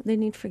even know they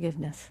need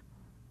forgiveness.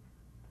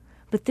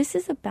 But this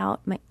is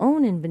about my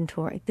own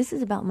inventory. This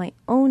is about my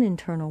own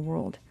internal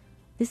world.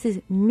 This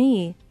is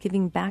me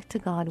giving back to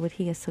God what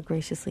He has so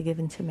graciously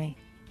given to me.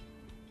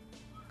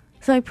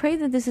 So I pray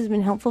that this has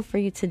been helpful for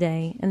you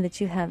today and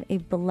that you have a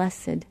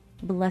blessed,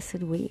 blessed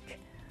week.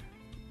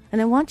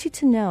 And I want you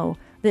to know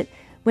that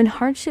when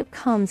hardship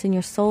comes and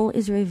your soul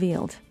is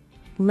revealed,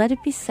 let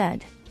it be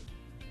said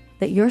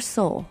that your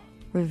soul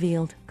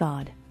revealed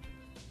God.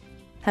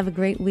 Have a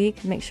great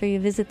week. Make sure you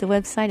visit the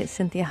website at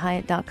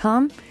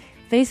CynthiaHiett.com,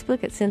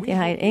 Facebook at Cynthia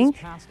Hiett Inc.,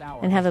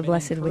 and have a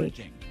blessed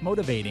week.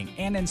 Motivating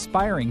and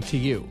inspiring to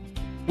you.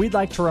 We'd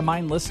like to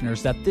remind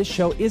listeners that this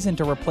show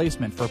isn't a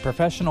replacement for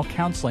professional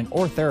counseling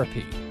or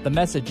therapy. The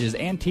messages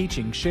and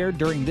teachings shared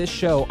during this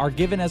show are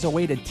given as a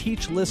way to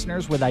teach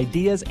listeners with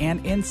ideas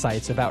and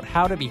insights about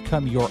how to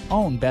become your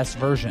own best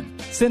version.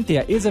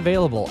 Cynthia is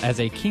available as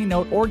a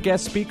keynote or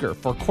guest speaker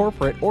for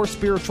corporate or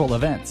spiritual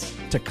events.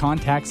 To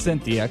contact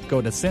Cynthia,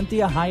 go to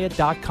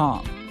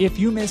CynthiaHiett.com. If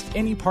you missed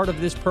any part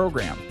of this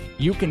program,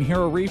 you can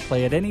hear a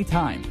replay at any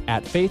time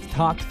at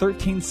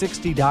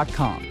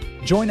faithtalk1360.com.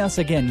 Join us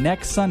again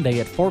next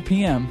Sunday at 4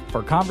 p.m.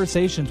 for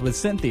Conversations with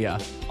Cynthia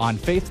on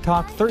Faith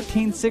Talk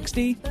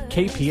 1360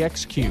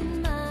 KPXQ.